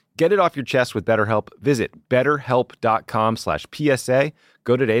 Get it off your chest with BetterHelp. Visit betterhelp.com/PSA.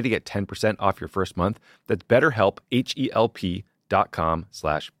 Go today to get 10% off your first month. That's BetterHelp,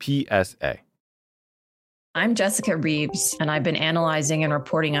 HELP.com/PSA. I'm Jessica Reeves, and I've been analyzing and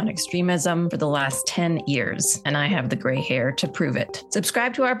reporting on extremism for the last 10 years, and I have the gray hair to prove it.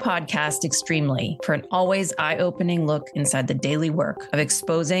 Subscribe to our podcast, Extremely, for an always eye-opening look inside the daily work of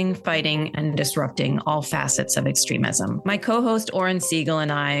exposing, fighting, and disrupting all facets of extremism. My co-host Oren Siegel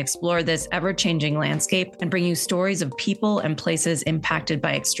and I explore this ever-changing landscape and bring you stories of people and places impacted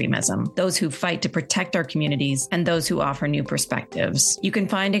by extremism, those who fight to protect our communities, and those who offer new perspectives. You can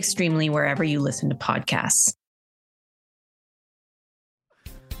find Extremely wherever you listen to podcasts.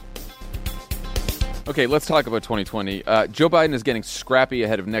 Okay, let's talk about 2020. Joe Biden is getting scrappy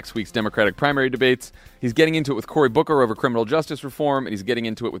ahead of next week's Democratic primary debates. He's getting into it with Cory Booker over criminal justice reform, and he's getting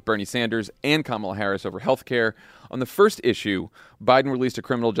into it with Bernie Sanders and Kamala Harris over health care. On the first issue, Biden released a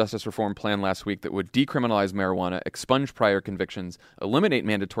criminal justice reform plan last week that would decriminalize marijuana, expunge prior convictions, eliminate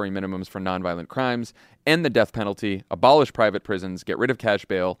mandatory minimums for nonviolent crimes, end the death penalty, abolish private prisons, get rid of cash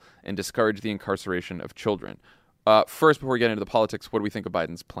bail, and discourage the incarceration of children. First, before we get into the politics, what do we think of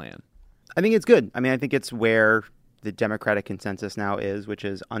Biden's plan? I think it's good. I mean, I think it's where the Democratic consensus now is, which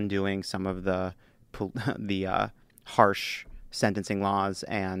is undoing some of the harsh sentencing laws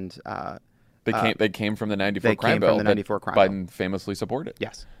and they came from the 94 crime bill. Biden famously supported.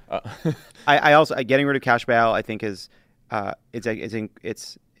 Yes. I also getting rid of cash bail, I think, is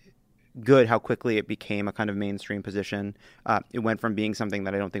it's good how quickly it became a kind of mainstream position. It went from being something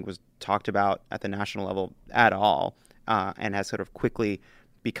that I don't think was talked about at the national level at all, and has sort of quickly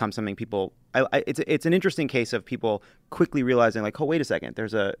become something people. It's an interesting case of people quickly realizing, like, oh, wait a second,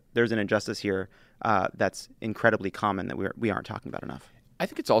 there's an injustice here that's incredibly common that we aren't talking about enough. I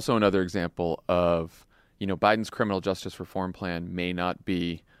think it's also another example of, Biden's criminal justice reform plan may not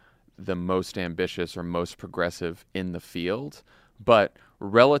be the most ambitious or most progressive in the field, but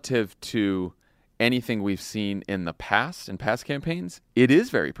relative to anything we've seen in past campaigns, it is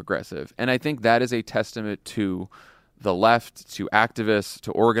very progressive. And I think that is a testament to the left, to activists,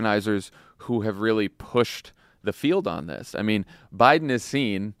 to organizers who have really pushed the field on this. I mean, Biden is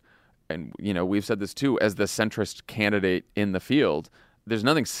seen, and we've said this too, as the centrist candidate in the field. There's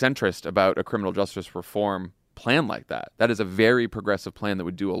nothing centrist about a criminal justice reform plan like that. That is a very progressive plan that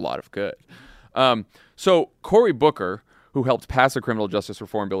would do a lot of good. So Cory Booker, who helped pass a criminal justice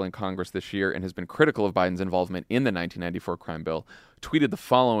reform bill in Congress this year and has been critical of Biden's involvement in the 1994 crime bill, tweeted the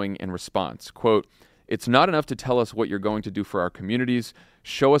following in response, quote, It's not enough to tell us what you're going to do for our communities.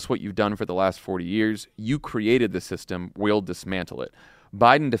 Show us what you've done for the last 40 years. You created the system. We'll dismantle it.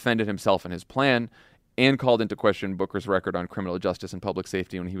 Biden defended himself and his plan and called into question Booker's record on criminal justice and public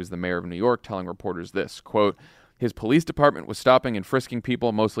safety when he was the mayor of New York, telling reporters this, quote, his police department was stopping and frisking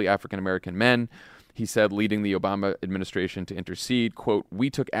people, mostly African-American men. He said, leading the Obama administration to intercede, quote, we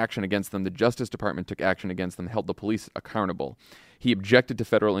took action against them. The Justice Department took action against them, held the police accountable. He objected to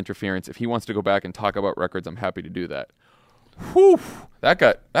federal interference. If he wants to go back and talk about records, I'm happy to do that. Whew, that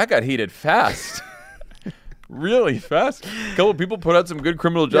got heated fast. Really fast. A couple of people put out some good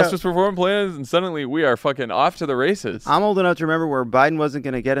criminal justice reform plans, and suddenly we are fucking off to the races. I'm old enough to remember where Biden wasn't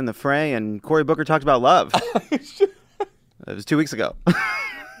going to get in the fray, and Cory Booker talked about love. It was 2 weeks ago.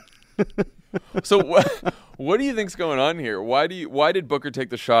 So what do you think's going on here? Why did Booker take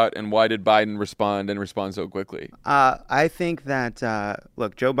the shot, and why did Biden respond so quickly? I think that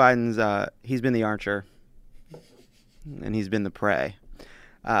look, Joe Biden's he's been the archer, and he's been the prey.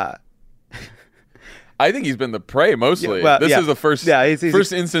 I think he's been the prey mostly. This is the first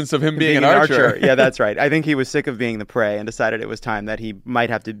instance of him being an archer. Yeah, that's right. I think he was sick of being the prey and decided it was time that he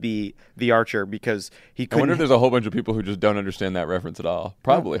might have to be the archer because he couldn't. I wonder if there's a whole bunch of people who just don't understand that reference at all.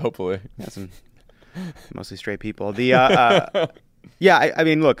 Probably, hopefully. Yeah, mostly straight people. I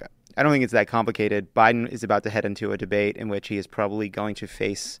mean, look, I don't think it's that complicated. Biden is about to head into a debate in which he is probably going to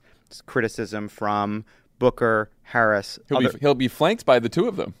face criticism from Booker, Harris. He'll be flanked by the two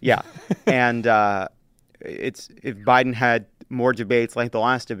of them. Yeah, and if Biden had more debates like the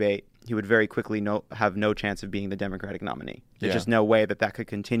last debate, he would very quickly have no chance of being the Democratic nominee. There's just no way that could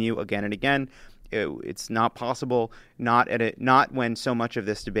continue again and again. It's not possible. Not when so much of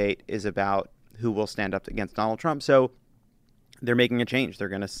this debate is about who will stand up against Donald Trump. So they're making a change. They're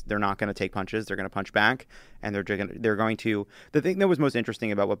not going to take punches. They're going to punch back, and they're going to. The thing that was most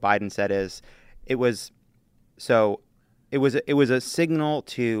interesting about what Biden said is it was a signal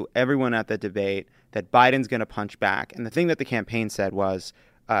to everyone at the debate that Biden's going to punch back. And the thing that the campaign said was,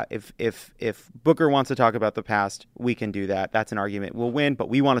 if Booker wants to talk about the past, we can do that. That's an argument we'll win, but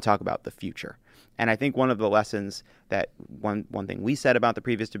we want to talk about the future. And I think one of the lessons that one thing we said about the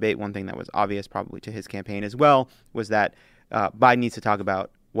previous debate, one thing that was obvious probably to his campaign as well, was that Biden needs to talk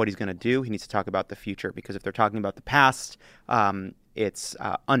about what he's going to do. He needs to talk about the future, because if they're talking about the past, it's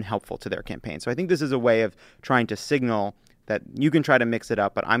unhelpful to their campaign. So I think this is a way of trying to signal that you can try to mix it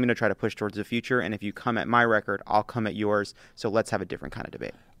up, but I'm going to try to push towards the future. And if you come at my record, I'll come at yours. So let's have a different kind of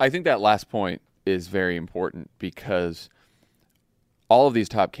debate. I think that last point is very important, because all of these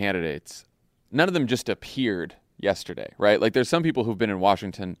top candidates, none of them just appeared yesterday, right? Like, there's some people who've been in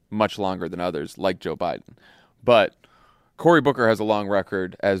Washington much longer than others, like Joe Biden. But Cory Booker has a long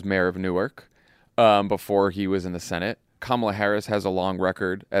record as mayor of Newark before he was in the Senate. Kamala Harris has a long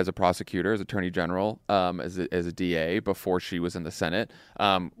record as a prosecutor, as attorney general, as a DA before she was in the Senate.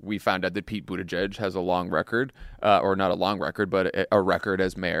 We found out that Pete Buttigieg has a long record, or not a long record, but a record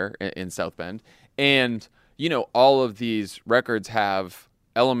as mayor in South Bend. And, all of these records have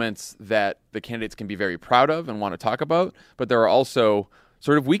elements that the candidates can be very proud of and want to talk about, but there are also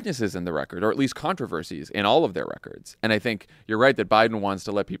sort of weaknesses in the record, or at least controversies in all of their records. And I think you're right that Biden wants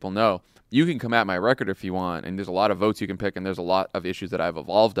to let people know, you can come at my record if you want, and there's a lot of votes you can pick, and there's a lot of issues that I've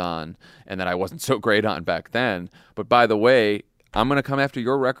evolved on and that I wasn't so great on back then. But by the way, I'm going to come after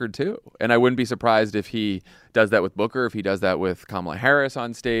your record too. And I wouldn't be surprised if he does that with Booker, if he does that with Kamala Harris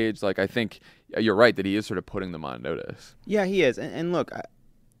on stage. Like, I think you're right that he is sort of putting them on notice. Yeah, he is. And look,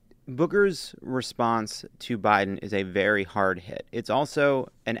 Booker's response to Biden is a very hard hit. It's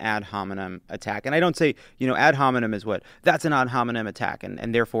also an ad hominem attack. And I don't say, ad hominem is what? That's an ad hominem attack,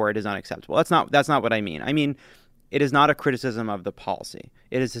 and therefore it is unacceptable. That's not what I mean. I mean, it is not a criticism of the policy.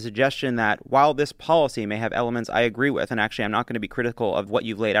 It is a suggestion that while this policy may have elements I agree with, and actually I'm not going to be critical of what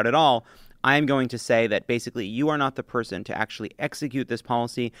you've laid out at all, I am going to say that basically you are not the person to actually execute this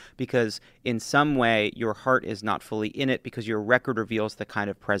policy, because in some way your heart is not fully in it, because your record reveals the kind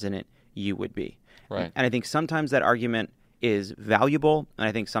of president you would be. Right. And I think sometimes that argument is valuable, and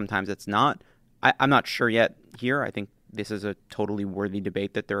I think sometimes it's not. I'm not sure yet here. I think this is a totally worthy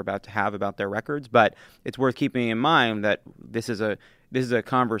debate that they're about to have about their records, but it's worth keeping in mind that this is a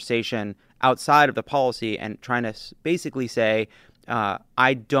conversation outside of the policy and trying to basically say,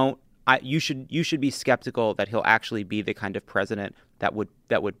 you should be skeptical that he'll actually be the kind of president that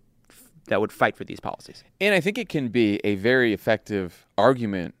would fight for these policies. And I think it can be a very effective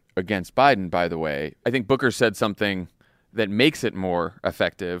argument against Biden, by the way. I think Booker said something that makes it more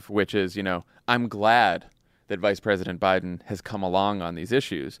effective, which is, I'm glad that Vice President Biden has come along on these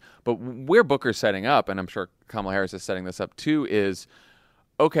issues. But where Booker's setting up, and I'm sure Kamala Harris is setting this up too, is,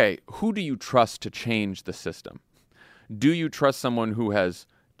 okay, who do you trust to change the system? Do you trust someone who has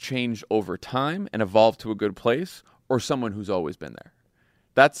changed over time and evolved to a good place, or someone who's always been there?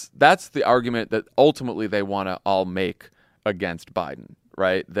 That's the argument that ultimately they want to all make against Biden,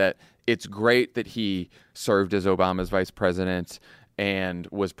 right? That it's great that he served as Obama's vice president and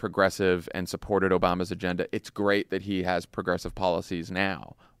was progressive and supported Obama's agenda. It's great that he has progressive policies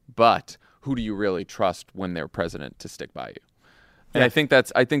now, but who do you really trust when they're president to stick by you? And I think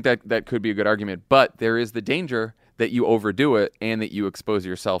that could be a good argument, but there is the danger that you overdo it and that you expose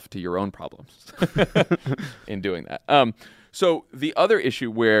yourself to your own problems in doing that. So the other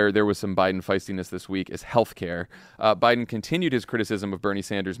issue where there was some Biden feistiness this week is healthcare. Biden continued his criticism of Bernie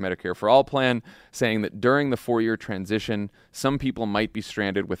Sanders' Medicare for All plan, saying that during the 4-year transition, some people might be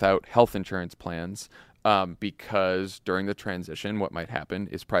stranded without health insurance plans because during the transition, what might happen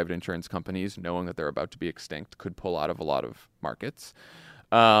is private insurance companies, knowing that they're about to be extinct, could pull out of a lot of markets.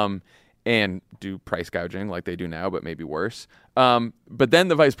 And do price gouging like they do now, but maybe worse. But then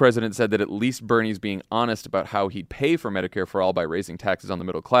the vice president said that at least Bernie's being honest about how he'd pay for Medicare for All by raising taxes on the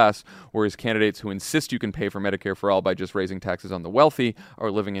middle class, whereas candidates who insist you can pay for Medicare for All by just raising taxes on the wealthy are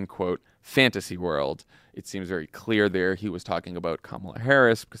living in, quote, fantasy world. It seems very clear there he was talking about Kamala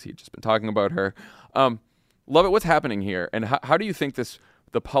Harris because he'd just been talking about her. Lovett, what's happening here? And how do you think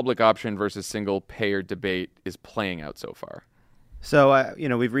the public option versus single payer debate is playing out so far? So,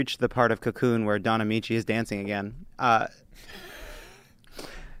 we've reached the part of Cocoon where Don Amici is dancing again. I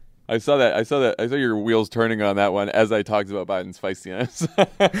saw that. I saw your wheels turning on that one as I talked about Biden's feistiness.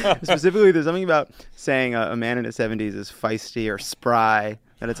 Specifically, there's something about saying a man in his 70s is feisty or spry.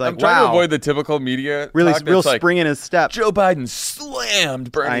 And it's like, I'm trying to avoid the typical media real talk spring in his step. Joe Biden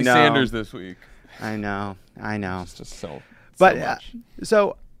slammed Bernie Sanders this week. I know. It's just so much.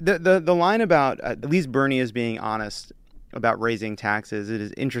 So the line about at least Bernie is being honest about raising taxes, it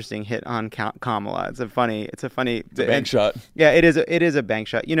is interesting hit on Kamala. It's a bank shot. Yeah, it is a bank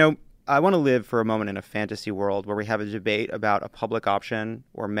shot. I want to live for a moment in a fantasy world where we have a debate about a public option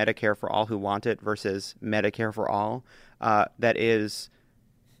or Medicare for all who want it versus Medicare for all that is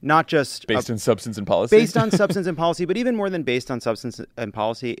not just based on substance and policy. Based on substance and policy, but even more than based on substance and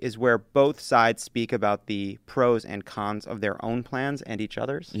policy is where both sides speak about the pros and cons of their own plans and each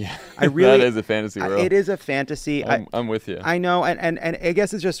other's. Yeah, that is a fantasy world. It is a fantasy. I'm with you. I know, and I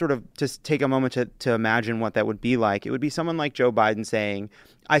guess it's just sort of just take a moment to imagine what that would be like. It would be someone like Joe Biden saying,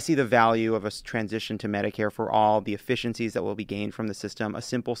 I see the value of a transition to Medicare for all, the efficiencies that will be gained from the system, a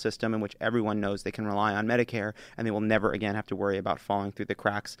simple system in which everyone knows they can rely on Medicare and they will never again have to worry about falling through the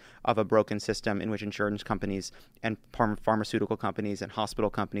cracks of a broken system in which insurance companies and pharmaceutical companies and hospital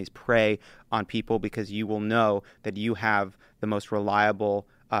companies prey on people because you will know that you have the most reliable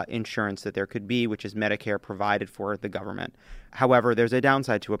insurance that there could be, which is Medicare provided for the government. However, there's a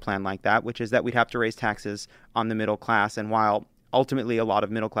downside to a plan like that, which is that we'd have to raise taxes on the middle class. And while ultimately a lot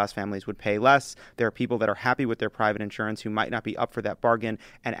of middle-class families would pay less, there are people that are happy with their private insurance who might not be up for that bargain.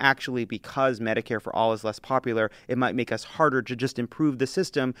 And actually, because Medicare for all is less popular, it might make us harder to just improve the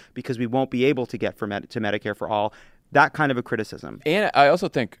system because we won't be able to get to Medicare for all. That kind of a criticism. And I also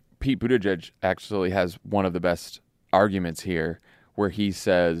think Pete Buttigieg actually has one of the best arguments here where he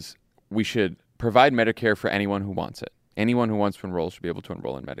says we should provide Medicare for anyone who wants it. Anyone who wants to enroll should be able to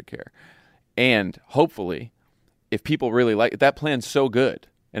enroll in Medicare. And hopefully, if people really like that plan's so good,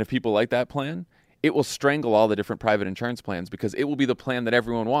 and if people like that plan, it will strangle all the different private insurance plans because it will be the plan that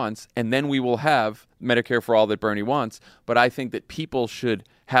everyone wants, and then we will have Medicare for all that Bernie wants. But I think that people should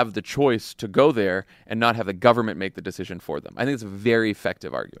have the choice to go there and not have the government make the decision for them. I think it's a very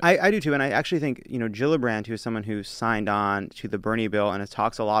effective argument. I do too, and I actually think, Gillibrand, who is someone who signed on to the Bernie bill and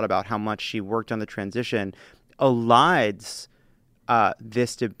talks a lot about how much she worked on the transition, elides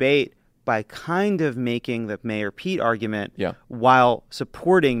this debate by kind of making the Mayor Pete argument while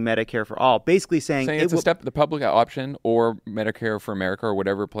supporting Medicare for all, basically saying the public option or Medicare for America or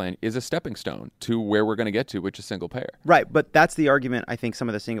whatever plan is a stepping stone to where we're going to get to, which is single payer. Right, but that's the argument I think some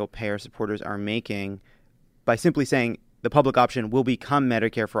of the single payer supporters are making by simply saying the public option will become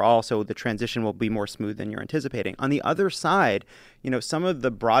Medicare for all, so the transition will be more smooth than you're anticipating. On the other side, some of the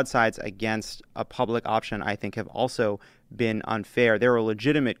broadsides against a public option, I think, have also been unfair. There are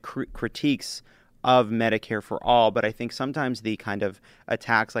legitimate critiques of Medicare for all, but I think sometimes the kind of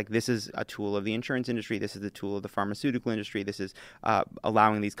attacks like this is a tool of the insurance industry, this is a tool of the pharmaceutical industry, this is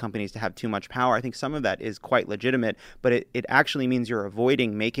allowing these companies to have too much power. I think some of that is quite legitimate, but it actually means you're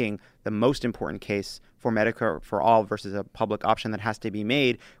avoiding making the most important case for Medicare for all versus a public option that has to be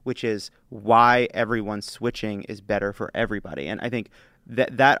made, which is why everyone switching is better for everybody. And I think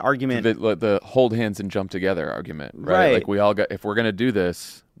that argument, the hold hands and jump together argument, right? Right. Like we all got, if we're going to do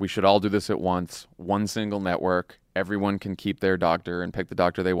this, we should all do this at once. One single network. Everyone can keep their doctor and pick the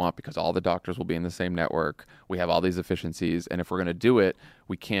doctor they want because all the doctors will be in the same network. We have all these efficiencies. And if we're going to do it,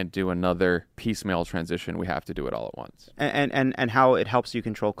 we can't do another piecemeal transition. We have to do it all at once. And how it helps you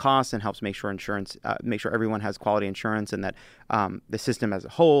control costs and helps make sure everyone has quality insurance, and that the system as a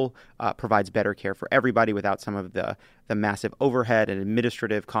whole provides better care for everybody without some of the massive overhead and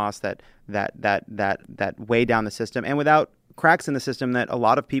administrative costs that weigh down the system, and without cracks in the system that a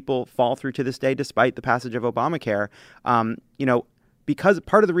lot of people fall through to this day despite the passage of Obamacare. Because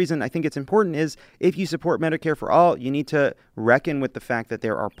part of the reason I think it's important is if you support Medicare for all, you need to reckon with the fact that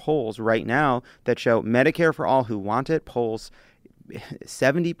there are polls right now that show Medicare for all who want it, polls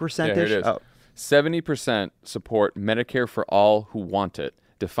 70%. Yeah, here it is. 70% support Medicare for all who want it,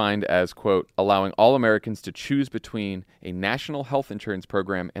 defined as, quote, allowing all Americans to choose between a national health insurance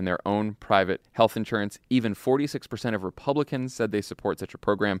program and their own private health insurance. Even 46% of Republicans said they support such a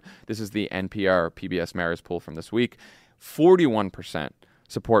program. This is the NPR PBS Marist poll from this week. 41%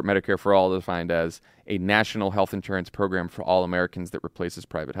 support Medicare for all, defined as a national health insurance program for all Americans that replaces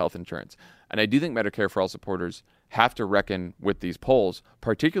private health insurance. And I do think Medicare for all supporters have to reckon with these polls,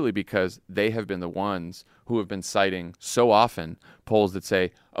 particularly because they have been the ones who have been citing so often polls that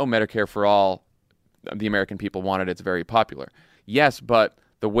say, oh, Medicare for all, the American people want it, it's very popular. Yes, but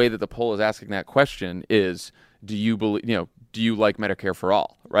the way that the poll is asking that question is, do you like Medicare for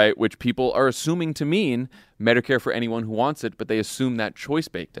all, right? Which people are assuming to mean Medicare for anyone who wants it, but they assume that choice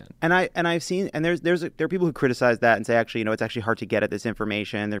baked in. And I've seen, and there are people who criticize that and say, actually, it's actually hard to get at this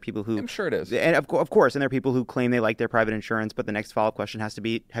information. There are people who, I'm sure it is, and of course, and there are people who claim they like their private insurance, but the next follow-up question has to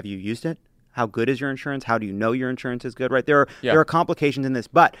be, have you used it? How good is your insurance? How do you know your insurance is good? Right? There are complications in this,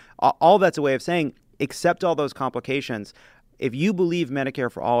 but all that's a way of saying, accept all those complications. If you believe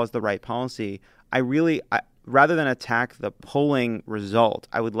Medicare for all is the right policy, rather than attack the polling result,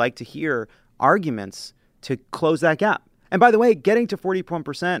 I would like to hear arguments to close that gap. And by the way, getting to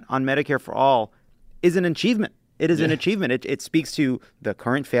 41% on Medicare for all is an achievement. It is an achievement. It speaks to the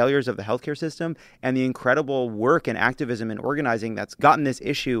current failures of the healthcare system and the incredible work and activism and organizing that's gotten this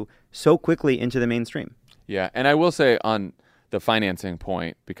issue so quickly into the mainstream. Yeah, and I will say on the financing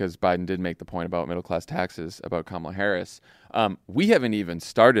point, because Biden did make the point about middle-class taxes, about Kamala Harris, we haven't even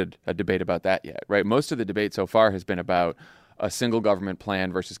started a debate about that yet, right? Most of the debate so far has been about a single government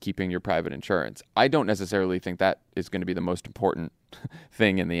plan versus keeping your private insurance. I don't necessarily think that is going to be the most important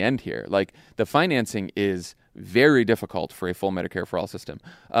thing in the end here. Like, the financing is very difficult for a full Medicare for all system.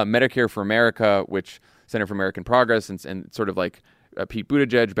 Medicare for America, which Center for American Progress and sort of like Pete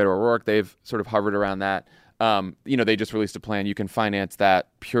Buttigieg, Beto O'Rourke, they've sort of hovered around that. They just released a plan. You can finance that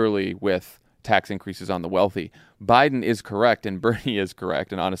purely with tax increases on the wealthy. Biden is correct, and Bernie is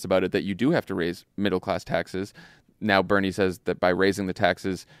correct and honest about it, that you do have to raise middle-class taxes. Now, Bernie says that by raising the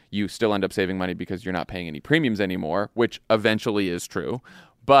taxes, you still end up saving money because you're not paying any premiums anymore, which eventually is true.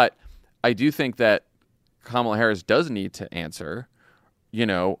 But I do think that Kamala Harris does need to answer,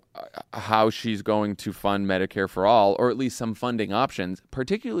 how she's going to fund Medicare for all, or at least some funding options,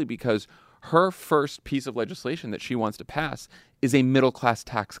 particularly because her first piece of legislation that she wants to pass is a middle-class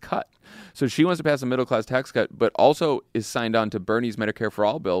tax cut. So she wants to pass a middle-class tax cut, but also is signed on to Bernie's Medicare for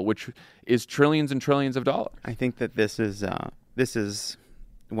All bill, which is trillions and trillions of dollars. I think that this is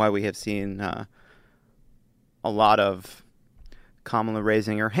why we have seen a lot of Kamala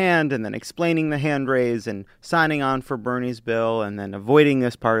raising her hand and then explaining the hand raise and signing on for Bernie's bill and then avoiding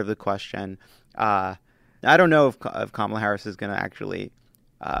this part of the question. I don't know if Kamala Harris is going to actually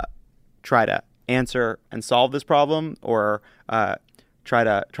try to answer and solve this problem, or try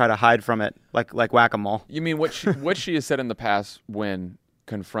to hide from it like whack-a-mole. You mean what she has said in the past when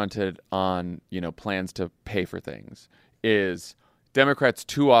confronted on plans to pay for things is Democrats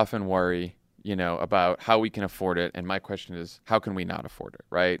too often worry about how we can afford it, and my question is, how can we not afford it,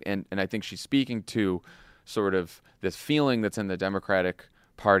 right? And I think she's speaking to sort of this feeling that's in the Democratic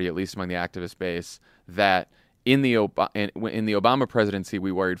Party, at least among the activist base, that in the Obama presidency,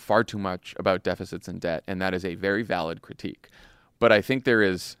 we worried far too much about deficits and debt, and that is a very valid critique. But I think there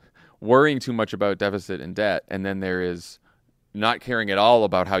is worrying too much about deficit and debt, and then there is not caring at all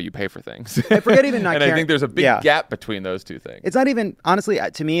about how you pay for things. I forget even not and caring. I think there's a big gap between those two things. It's not even, honestly,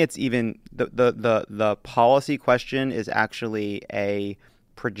 to me, it's even the policy question is actually a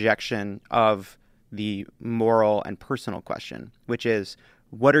projection of the moral and personal question, which is,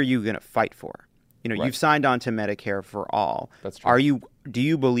 what are you going to fight for? Right. You've signed on to Medicare for all. That's true. Do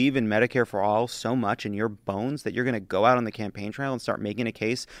you believe in Medicare for all so much in your bones that you're going to go out on the campaign trail and start making a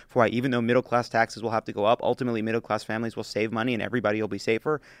case for why, even though middle class taxes will have to go up, ultimately middle class families will save money and everybody will be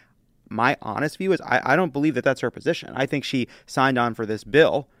safer? My honest view is I don't believe that that's her position. I think she signed on for this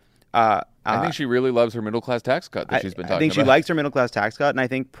bill. I think she really loves her middle-class tax cut that she's been talking about. I think she likes her middle-class tax cut, and I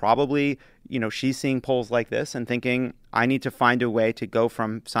think probably, she's seeing polls like this and thinking, I need to find a way to go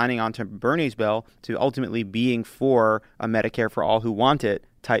from signing on to Bernie's bill to ultimately being for a Medicare for all who want it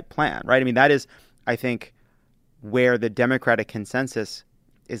type plan, right? I mean, that is, I think, where the Democratic consensus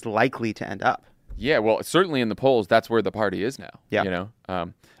is likely to end up. Yeah, well, certainly in the polls, that's where the party is now. Yeah.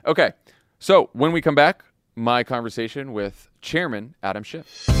 Okay, so when we come back, my conversation with Chairman Adam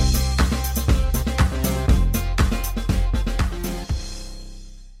Schiff.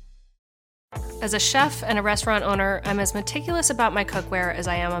 As a chef and a restaurant owner, I'm as meticulous about my cookware as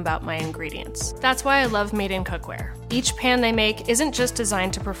I am about my ingredients. That's why I love Made in Cookware. Each pan they make isn't just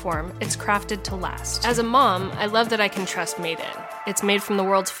designed to perform, it's crafted to last. As a mom, I love that I can trust Made In. It's made from the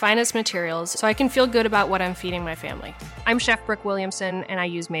world's finest materials, so I can feel good about what I'm feeding my family. I'm Chef Brooke Williamson, and I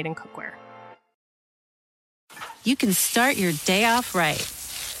use Made in Cookware. You can start your day off right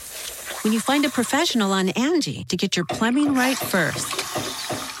when you find a professional on Angie to get your plumbing right first.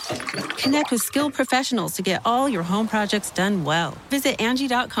 Connect with skilled professionals to get all your home projects done well. Visit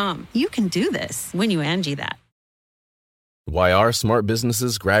Angie.com. You can do this when you Angie that. Why are smart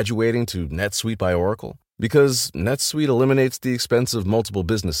businesses graduating to NetSuite by Oracle? Because NetSuite eliminates the expense of multiple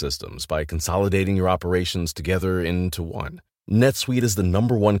business systems by consolidating your operations together into one. NetSuite is the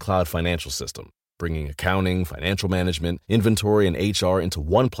 #1 cloud financial system, bringing accounting, financial management, inventory, and HR into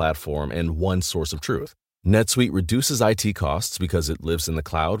one platform and one source of truth. NetSuite reduces IT costs because it lives in the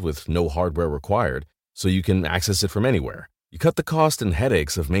cloud with no hardware required, so you can access it from anywhere. You cut the cost and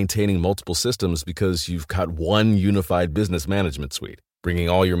headaches of maintaining multiple systems because you've got one unified business management suite. Bringing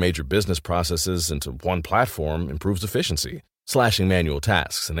all your major business processes into one platform improves efficiency, slashing manual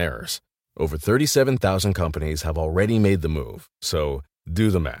tasks and errors. Over 37,000 companies have already made the move, so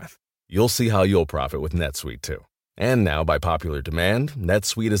do the math. You'll see how you'll profit with NetSuite too. And now, by popular demand,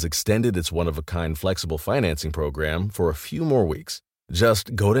 NetSuite has extended its one-of-a-kind flexible financing program for a few more weeks.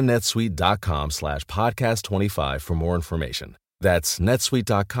 Just go to netsuite.com/podcast25 for more information. That's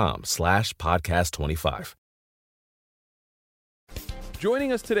netsuite.com/podcast25.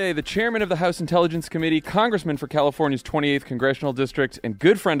 Joining us today, the chairman of the House Intelligence Committee, congressman for California's 28th Congressional District, and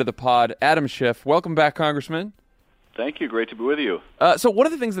good friend of the pod, Adam Schiff. Welcome back, Congressman. Thank you. Great to be with you. So one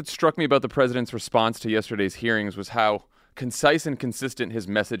of the things that struck me about the president's response to yesterday's hearings was how concise and consistent his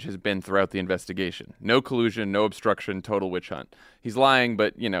message has been throughout the investigation. No collusion, no obstruction, total witch hunt. He's lying,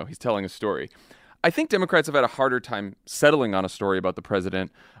 but, he's telling a story. I think Democrats have had a harder time settling on a story about the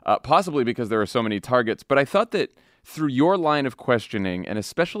president, possibly because there are so many targets. But I thought that through your line of questioning, and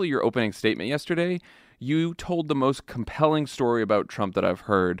especially your opening statement yesterday, you told the most compelling story about Trump that I've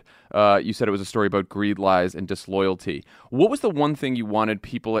heard. You said it was a story about greed, lies, and disloyalty. What was the one thing you wanted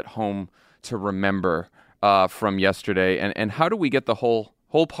people at home to remember from yesterday, and how do we get the whole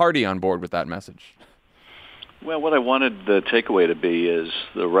party on board with that message? Well, what I wanted the takeaway to be is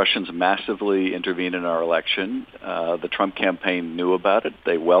the Russians massively intervened in our election. The Trump campaign knew about it.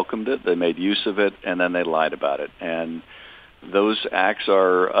 They welcomed it. They made use of it, and then they lied about it. And those acts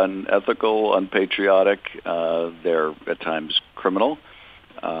are unethical, unpatriotic. They're at times criminal.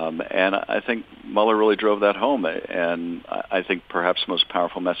 And I think Mueller really drove that home. And I think perhaps the most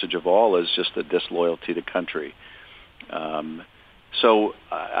powerful message of all is just the disloyalty to country. So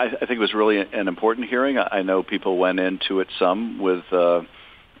I think it was really an important hearing. I know people went into it some with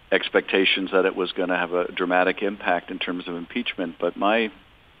expectations that it was going to have a dramatic impact in terms of impeachment, but my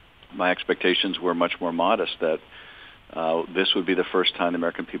expectations were much more modest, that this would be the first time the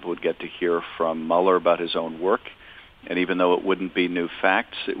American people would get to hear from Mueller about his own work. And even though it wouldn't be new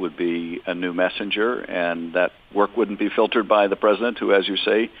facts, it would be a new messenger, and that work wouldn't be filtered by the president, who, as you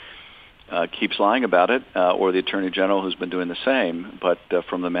say, keeps lying about it, or the attorney general, who's been doing the same, but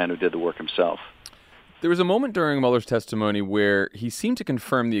from the man who did the work himself. There was a moment during Mueller's testimony where he seemed to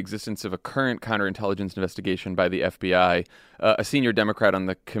confirm the existence of a current counterintelligence investigation by the FBI. A senior Democrat on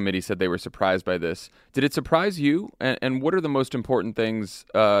the committee said they were surprised by this. Did it surprise you? And what are the most important things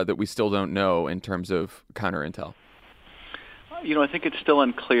that we still don't know in terms of counterintel? I think it's still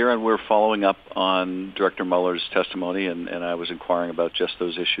unclear, and we're following up on Director Mueller's testimony, and I was inquiring about just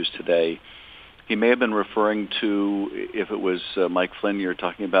those issues today. He may have been referring to, if it was Mike Flynn you're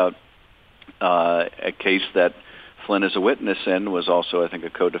talking about, a case that Flynn is a witness in, was also, I think,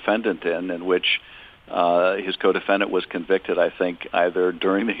 a co-defendant in which His co-defendant was convicted, I think, either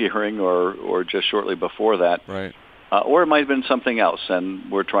during the hearing or just shortly before that. Right. Or it might have been something else,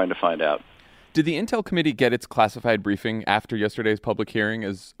 and we're trying to find out. Did the Intel Committee get its classified briefing after yesterday's public hearing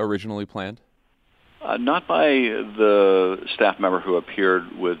as originally planned? Not by the staff member who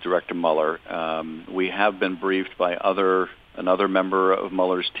appeared with Director Mueller. We have been briefed by another member of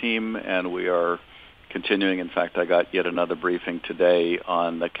Mueller's team, and we are continuing. In fact, I got yet another briefing today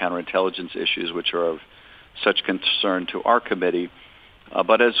on the counterintelligence issues, which are of such concern to our committee.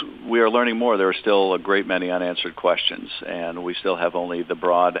 But as we are learning more, there are still a great many unanswered questions, and we still have only the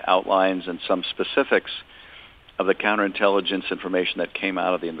broad outlines and some specifics of the counterintelligence information that came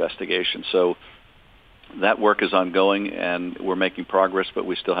out of the investigation. So that work is ongoing, and we're making progress, but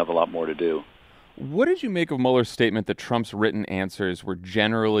we still have a lot more to do. What did you make of Mueller's statement that Trump's written answers were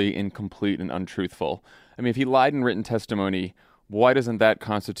generally incomplete and untruthful? I mean, if he lied in written testimony, why doesn't that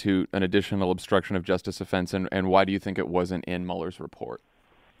constitute an additional obstruction of justice offense, and why do you think it wasn't in Mueller's report?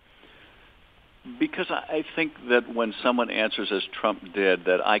 Because I think that when someone answers as Trump did,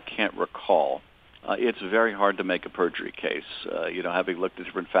 that I can't recall, it's very hard to make a perjury case. Having looked at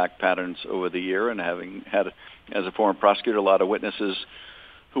different fact patterns over the year and having had, as a former prosecutor, a lot of witnesses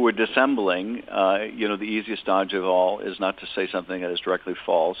who were dissembling, the easiest dodge of all is not to say something that is directly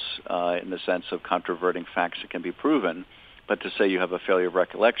false in the sense of controverting facts that can be proven, but to say you have a failure of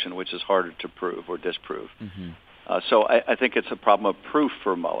recollection, which is harder to prove or disprove. Mm-hmm. So I think it's a problem of proof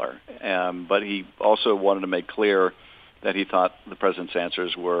for Mueller. But he also wanted to make clear that he thought the president's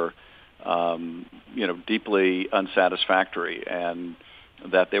answers were, deeply unsatisfactory and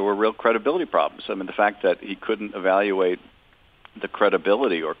that there were real credibility problems. I mean, the fact that he couldn't evaluate the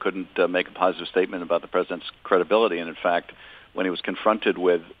credibility or couldn't make a positive statement about the president's credibility. And in fact, when he was confronted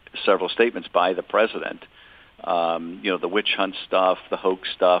with several statements by the president, the witch hunt stuff, the hoax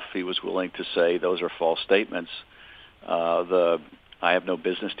stuff, he was willing to say those are false statements. I have no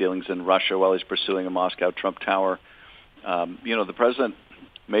business dealings in Russia while he's pursuing a Moscow Trump Tower. The president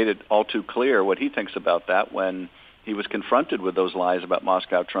made it all too clear what he thinks about that when he was confronted with those lies about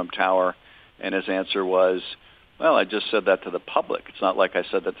Moscow Trump Tower, and his answer was, well, I just said that to the public. It's not like I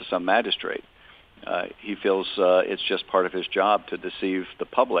said that to some magistrate. He feels it's just part of his job to deceive the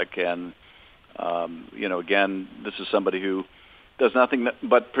public. And, again, this is somebody who does nothing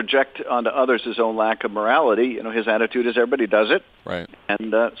but project onto others his own lack of morality. His attitude is everybody does it. Right.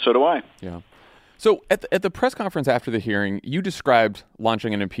 And so do I. Yeah. So at the press conference after the hearing, you described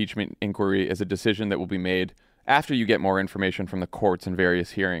launching an impeachment inquiry as a decision that will be made after you get more information from the courts and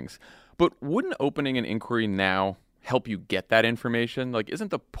various hearings. But wouldn't opening an inquiry now help you get that information? Like, isn't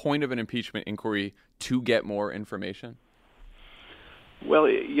the point of an impeachment inquiry to get more information? Well,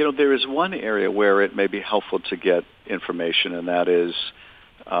 there is one area where it may be helpful to get information, and that is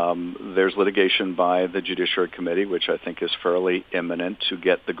there's litigation by the Judiciary Committee, which I think is fairly imminent, to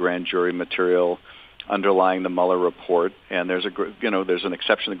get the grand jury material underlying the Mueller report. And there's an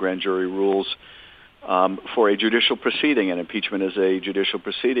exception to grand jury rules for a judicial proceeding, and impeachment is a judicial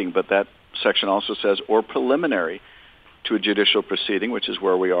proceeding, but that section also says, or preliminary to a judicial proceeding, which is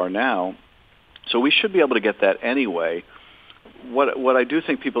where we are now. So we should be able to get that anyway. What I do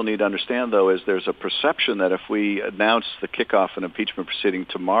think people need to understand, though, is there's a perception that if we announce the kickoff of an impeachment proceeding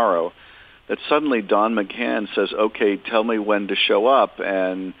tomorrow, that suddenly Don McGahn says, okay, tell me when to show up,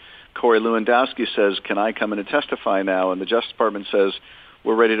 and Corey Lewandowski says, can I come in and testify now? And the Justice Department says,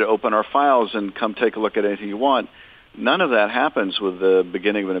 we're ready to open our files and come take a look at anything you want. None of that happens with the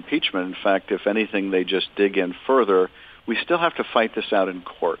beginning of an impeachment. In fact, if anything, they just dig in further. We still have to fight this out in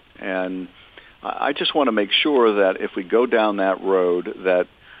court. And I just want to make sure that if we go down that road, that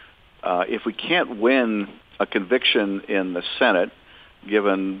if we can't win a conviction in the Senate,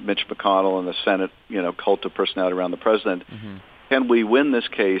 given Mitch McConnell and the Senate, cult of personality around the president, can we win this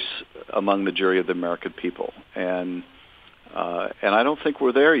case among the jury of the American people? And I don't think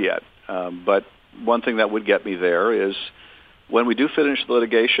we're there yet. But one thing that would get me there is when we do finish the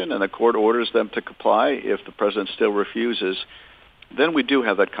litigation and the court orders them to comply, if the president still refuses, then we do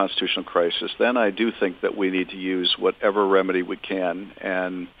have that constitutional crisis. Then I do think that we need to use whatever remedy we can.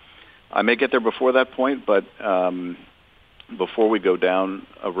 And I may get there before that point, but before we go down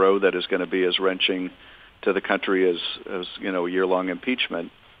a road that is going to be as wrenching to the country as a year-long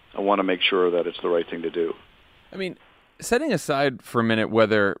impeachment, I want to make sure that it's the right thing to do. I mean, setting aside for a minute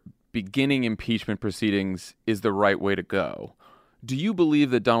whether beginning impeachment proceedings is the right way to go, do you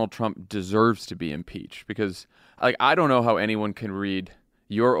believe that Donald Trump deserves to be impeached? Because I don't know how anyone can read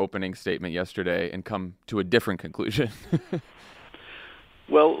your opening statement yesterday and come to a different conclusion.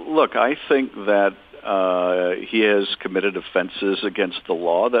 Well, look, I think that he has committed offenses against the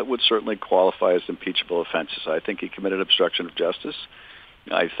law that would certainly qualify as impeachable offenses. I think he committed obstruction of justice.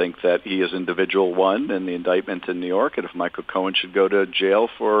 I think that he is individual one in the indictment in New York, and if Michael Cohen should go to jail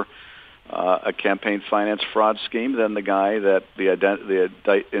for a campaign finance fraud scheme, then the guy that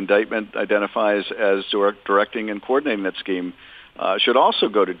the indictment identifies as directing and coordinating that scheme should also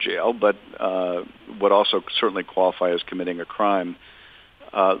go to jail, but would also certainly qualify as committing a crime.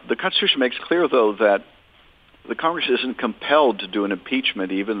 The Constitution makes clear, though, that the Congress isn't compelled to do an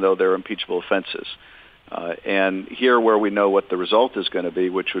impeachment even though they're impeachable offenses. And here where we know what the result is going to be,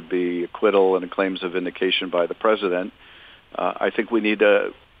 which would be acquittal and claims of vindication by the president, I think we need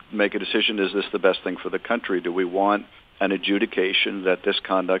to make a decision, is this the best thing for the country? Do we want an adjudication that this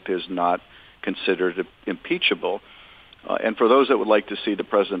conduct is not considered impeachable? And for those that would like to see the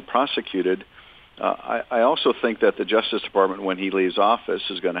president prosecuted, I also think that the Justice Department, when he leaves office,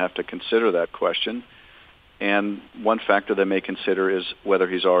 is going to have to consider that question. And one factor they may consider is whether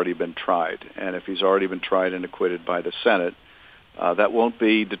he's already been tried. And if he's already been tried and acquitted by the Senate, that won't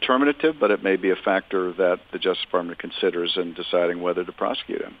be determinative, but it may be a factor that the Justice Department considers in deciding whether to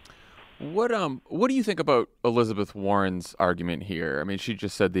prosecute him. What do you think about Elizabeth Warren's argument here? I mean, she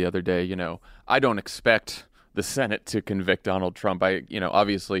just said the other day, I don't expect the Senate to convict Donald Trump.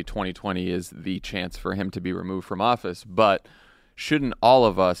 Obviously 2020 is the chance for him to be removed from office, but shouldn't all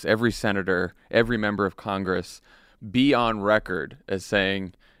of us, every senator, every member of Congress, be on record as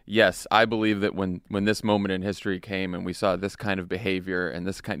saying, yes, I believe that when this moment in history came and we saw this kind of behavior and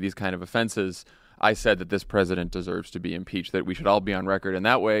these kind of offenses, I said that this president deserves to be impeached, that we should all be on record. And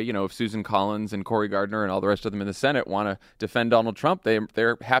that way, if Susan Collins and Cory Gardner and all the rest of them in the Senate want to defend Donald Trump,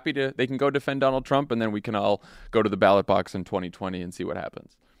 they're happy to, they can go defend Donald Trump, and then we can all go to the ballot box in 2020 and see what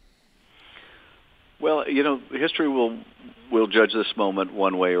happens. Well, history will judge this moment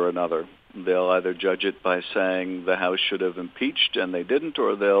one way or another. They'll either judge it by saying the House should have impeached and they didn't,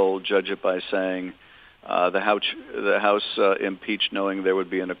 or they'll judge it by saying the House impeached knowing there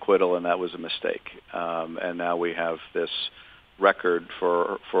would be an acquittal and that was a mistake. And now we have this record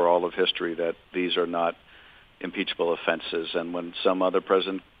for all of history that these are not impeachable offenses. And when some other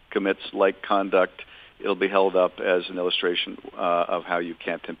president commits like conduct, it'll be held up as an illustration of how you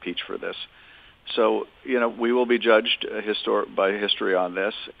can't impeach for this. So, we will be judged by history on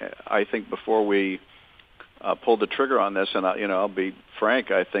this. I think before we pull the trigger on this, and I'll be frank,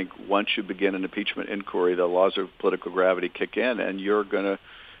 I think once you begin an impeachment inquiry, the laws of political gravity kick in, and you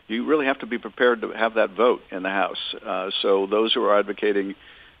really have to be prepared to have that vote in the House. So those who are advocating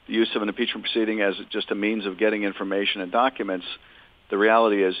the use of an impeachment proceeding as just a means of getting information and documents, the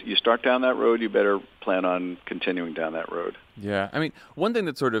reality is you start down that road, you better plan on continuing down that road. Yeah. I mean, one thing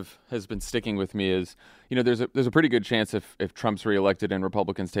that sort of has been sticking with me is, there's a pretty good chance if Trump's reelected and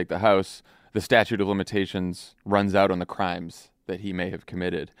Republicans take the House, the statute of limitations runs out on the crimes that he may have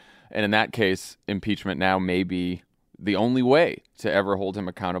committed. And in that case, impeachment now may be the only way to ever hold him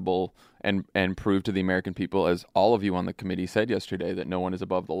accountable and prove to the American people, as all of you on the committee said yesterday, that no one is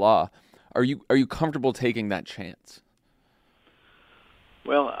above the law. Are you comfortable taking that chance?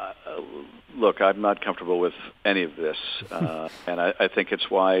 Well, look, I'm not comfortable with any of this, and I think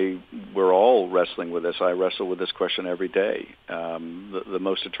it's why we're all wrestling with this. I wrestle with this question every day. The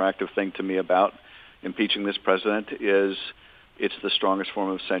most attractive thing to me about impeaching this president is it's the strongest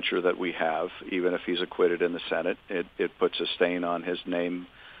form of censure that we have, even if he's acquitted in the Senate. It puts a stain on his name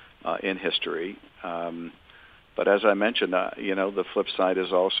in history. But as I mentioned, the flip side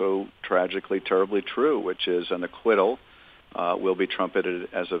is also tragically, terribly true, which is an acquittal will be trumpeted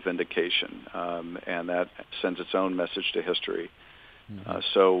as a vindication, and that sends its own message to history.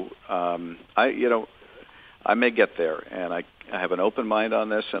 Mm-hmm. I may get there, and I have an open mind on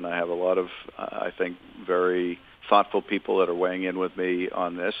this, and I have a lot of, I think, very thoughtful people that are weighing in with me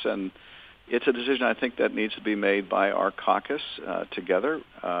on this, and it's a decision I think that needs to be made by our caucus together,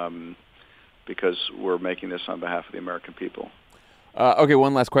 because we're making this on behalf of the American people. Okay,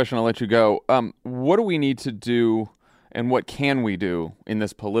 one last question, I'll let you go. What do we need to do, and what can we do in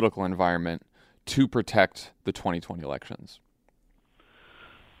this political environment to protect the 2020 elections?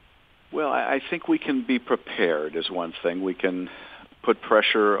 Well, I think we can be prepared is one thing. We can put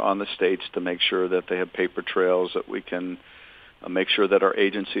pressure on the states to make sure that they have paper trails, that we can make sure that our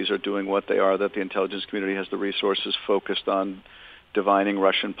agencies are doing what they are, that the intelligence community has the resources focused on divining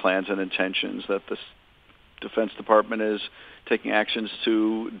Russian plans and intentions, that the Defense Department is taking actions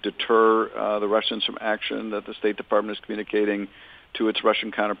to deter the Russians from action, that the State Department is communicating to its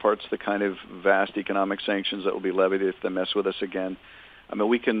Russian counterparts the kind of vast economic sanctions that will be levied if they mess with us again. I mean,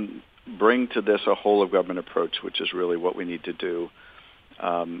 we can bring to this a whole of government approach, which is really what we need to do.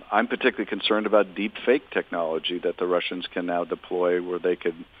 I'm particularly concerned about deep fake technology that the Russians can now deploy, where they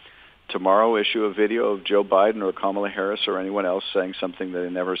could tomorrow issue a video of Joe Biden or Kamala Harris or anyone else saying something that they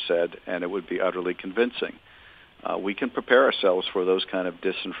never said, and it would be utterly convincing. We can prepare ourselves for those kind of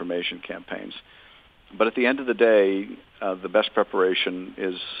disinformation campaigns. But at the end of the day, the best preparation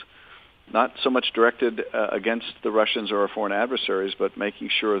is not so much directed against the Russians or our foreign adversaries, but making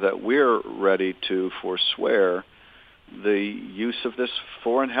sure that we're ready to forswear the use of this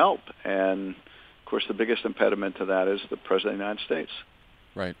foreign help. And, of course, the biggest impediment to that is the President of the United States.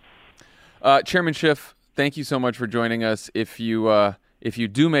 Right. Chairman Schiff, thank you so much for joining us. If you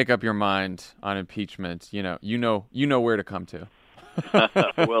do make up your mind on impeachment, you know where to come to.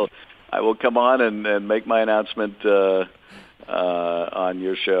 Well, I will come on and make my announcement on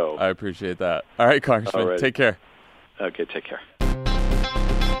your show. I appreciate that. All right, Congressman. All right. Take care. Okay, take care.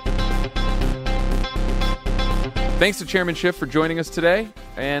 Thanks to Chairman Schiff for joining us today.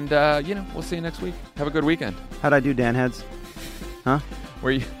 And, we'll see you next week. Have a good weekend. How'd I do, Dan Heads? Huh?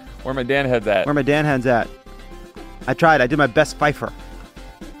 Where my Dan Heads at? Where my Dan Heads at? I tried. I did my best Pfeiffer.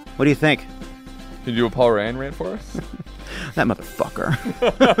 What do you think? Did you do a Paul Ryan rant for us? That motherfucker.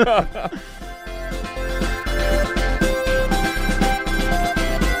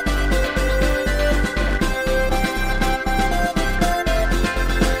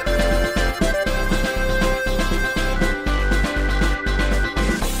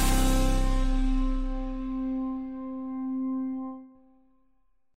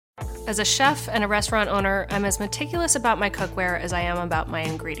 As a chef and a restaurant owner, I'm as meticulous about my cookware as I am about my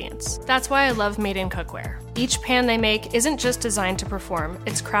ingredients. That's why I love Made in Cookware. Each pan they make isn't just designed to perform,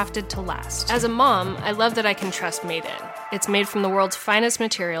 it's crafted to last. As a mom, I love that I can trust Made in. It's made from the world's finest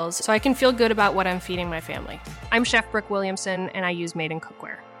materials, so I can feel good about what I'm feeding my family. I'm Chef Brooke Williamson, and I use Made in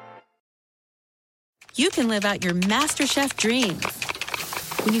Cookware. You can live out your MasterChef dreams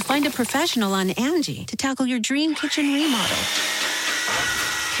when you find a professional on Angie to tackle your dream kitchen remodel.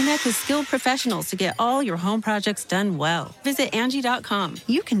 Connect with skilled professionals to get all your home projects done well. Visit Angie.com.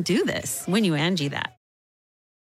 You can do this when you Angie that.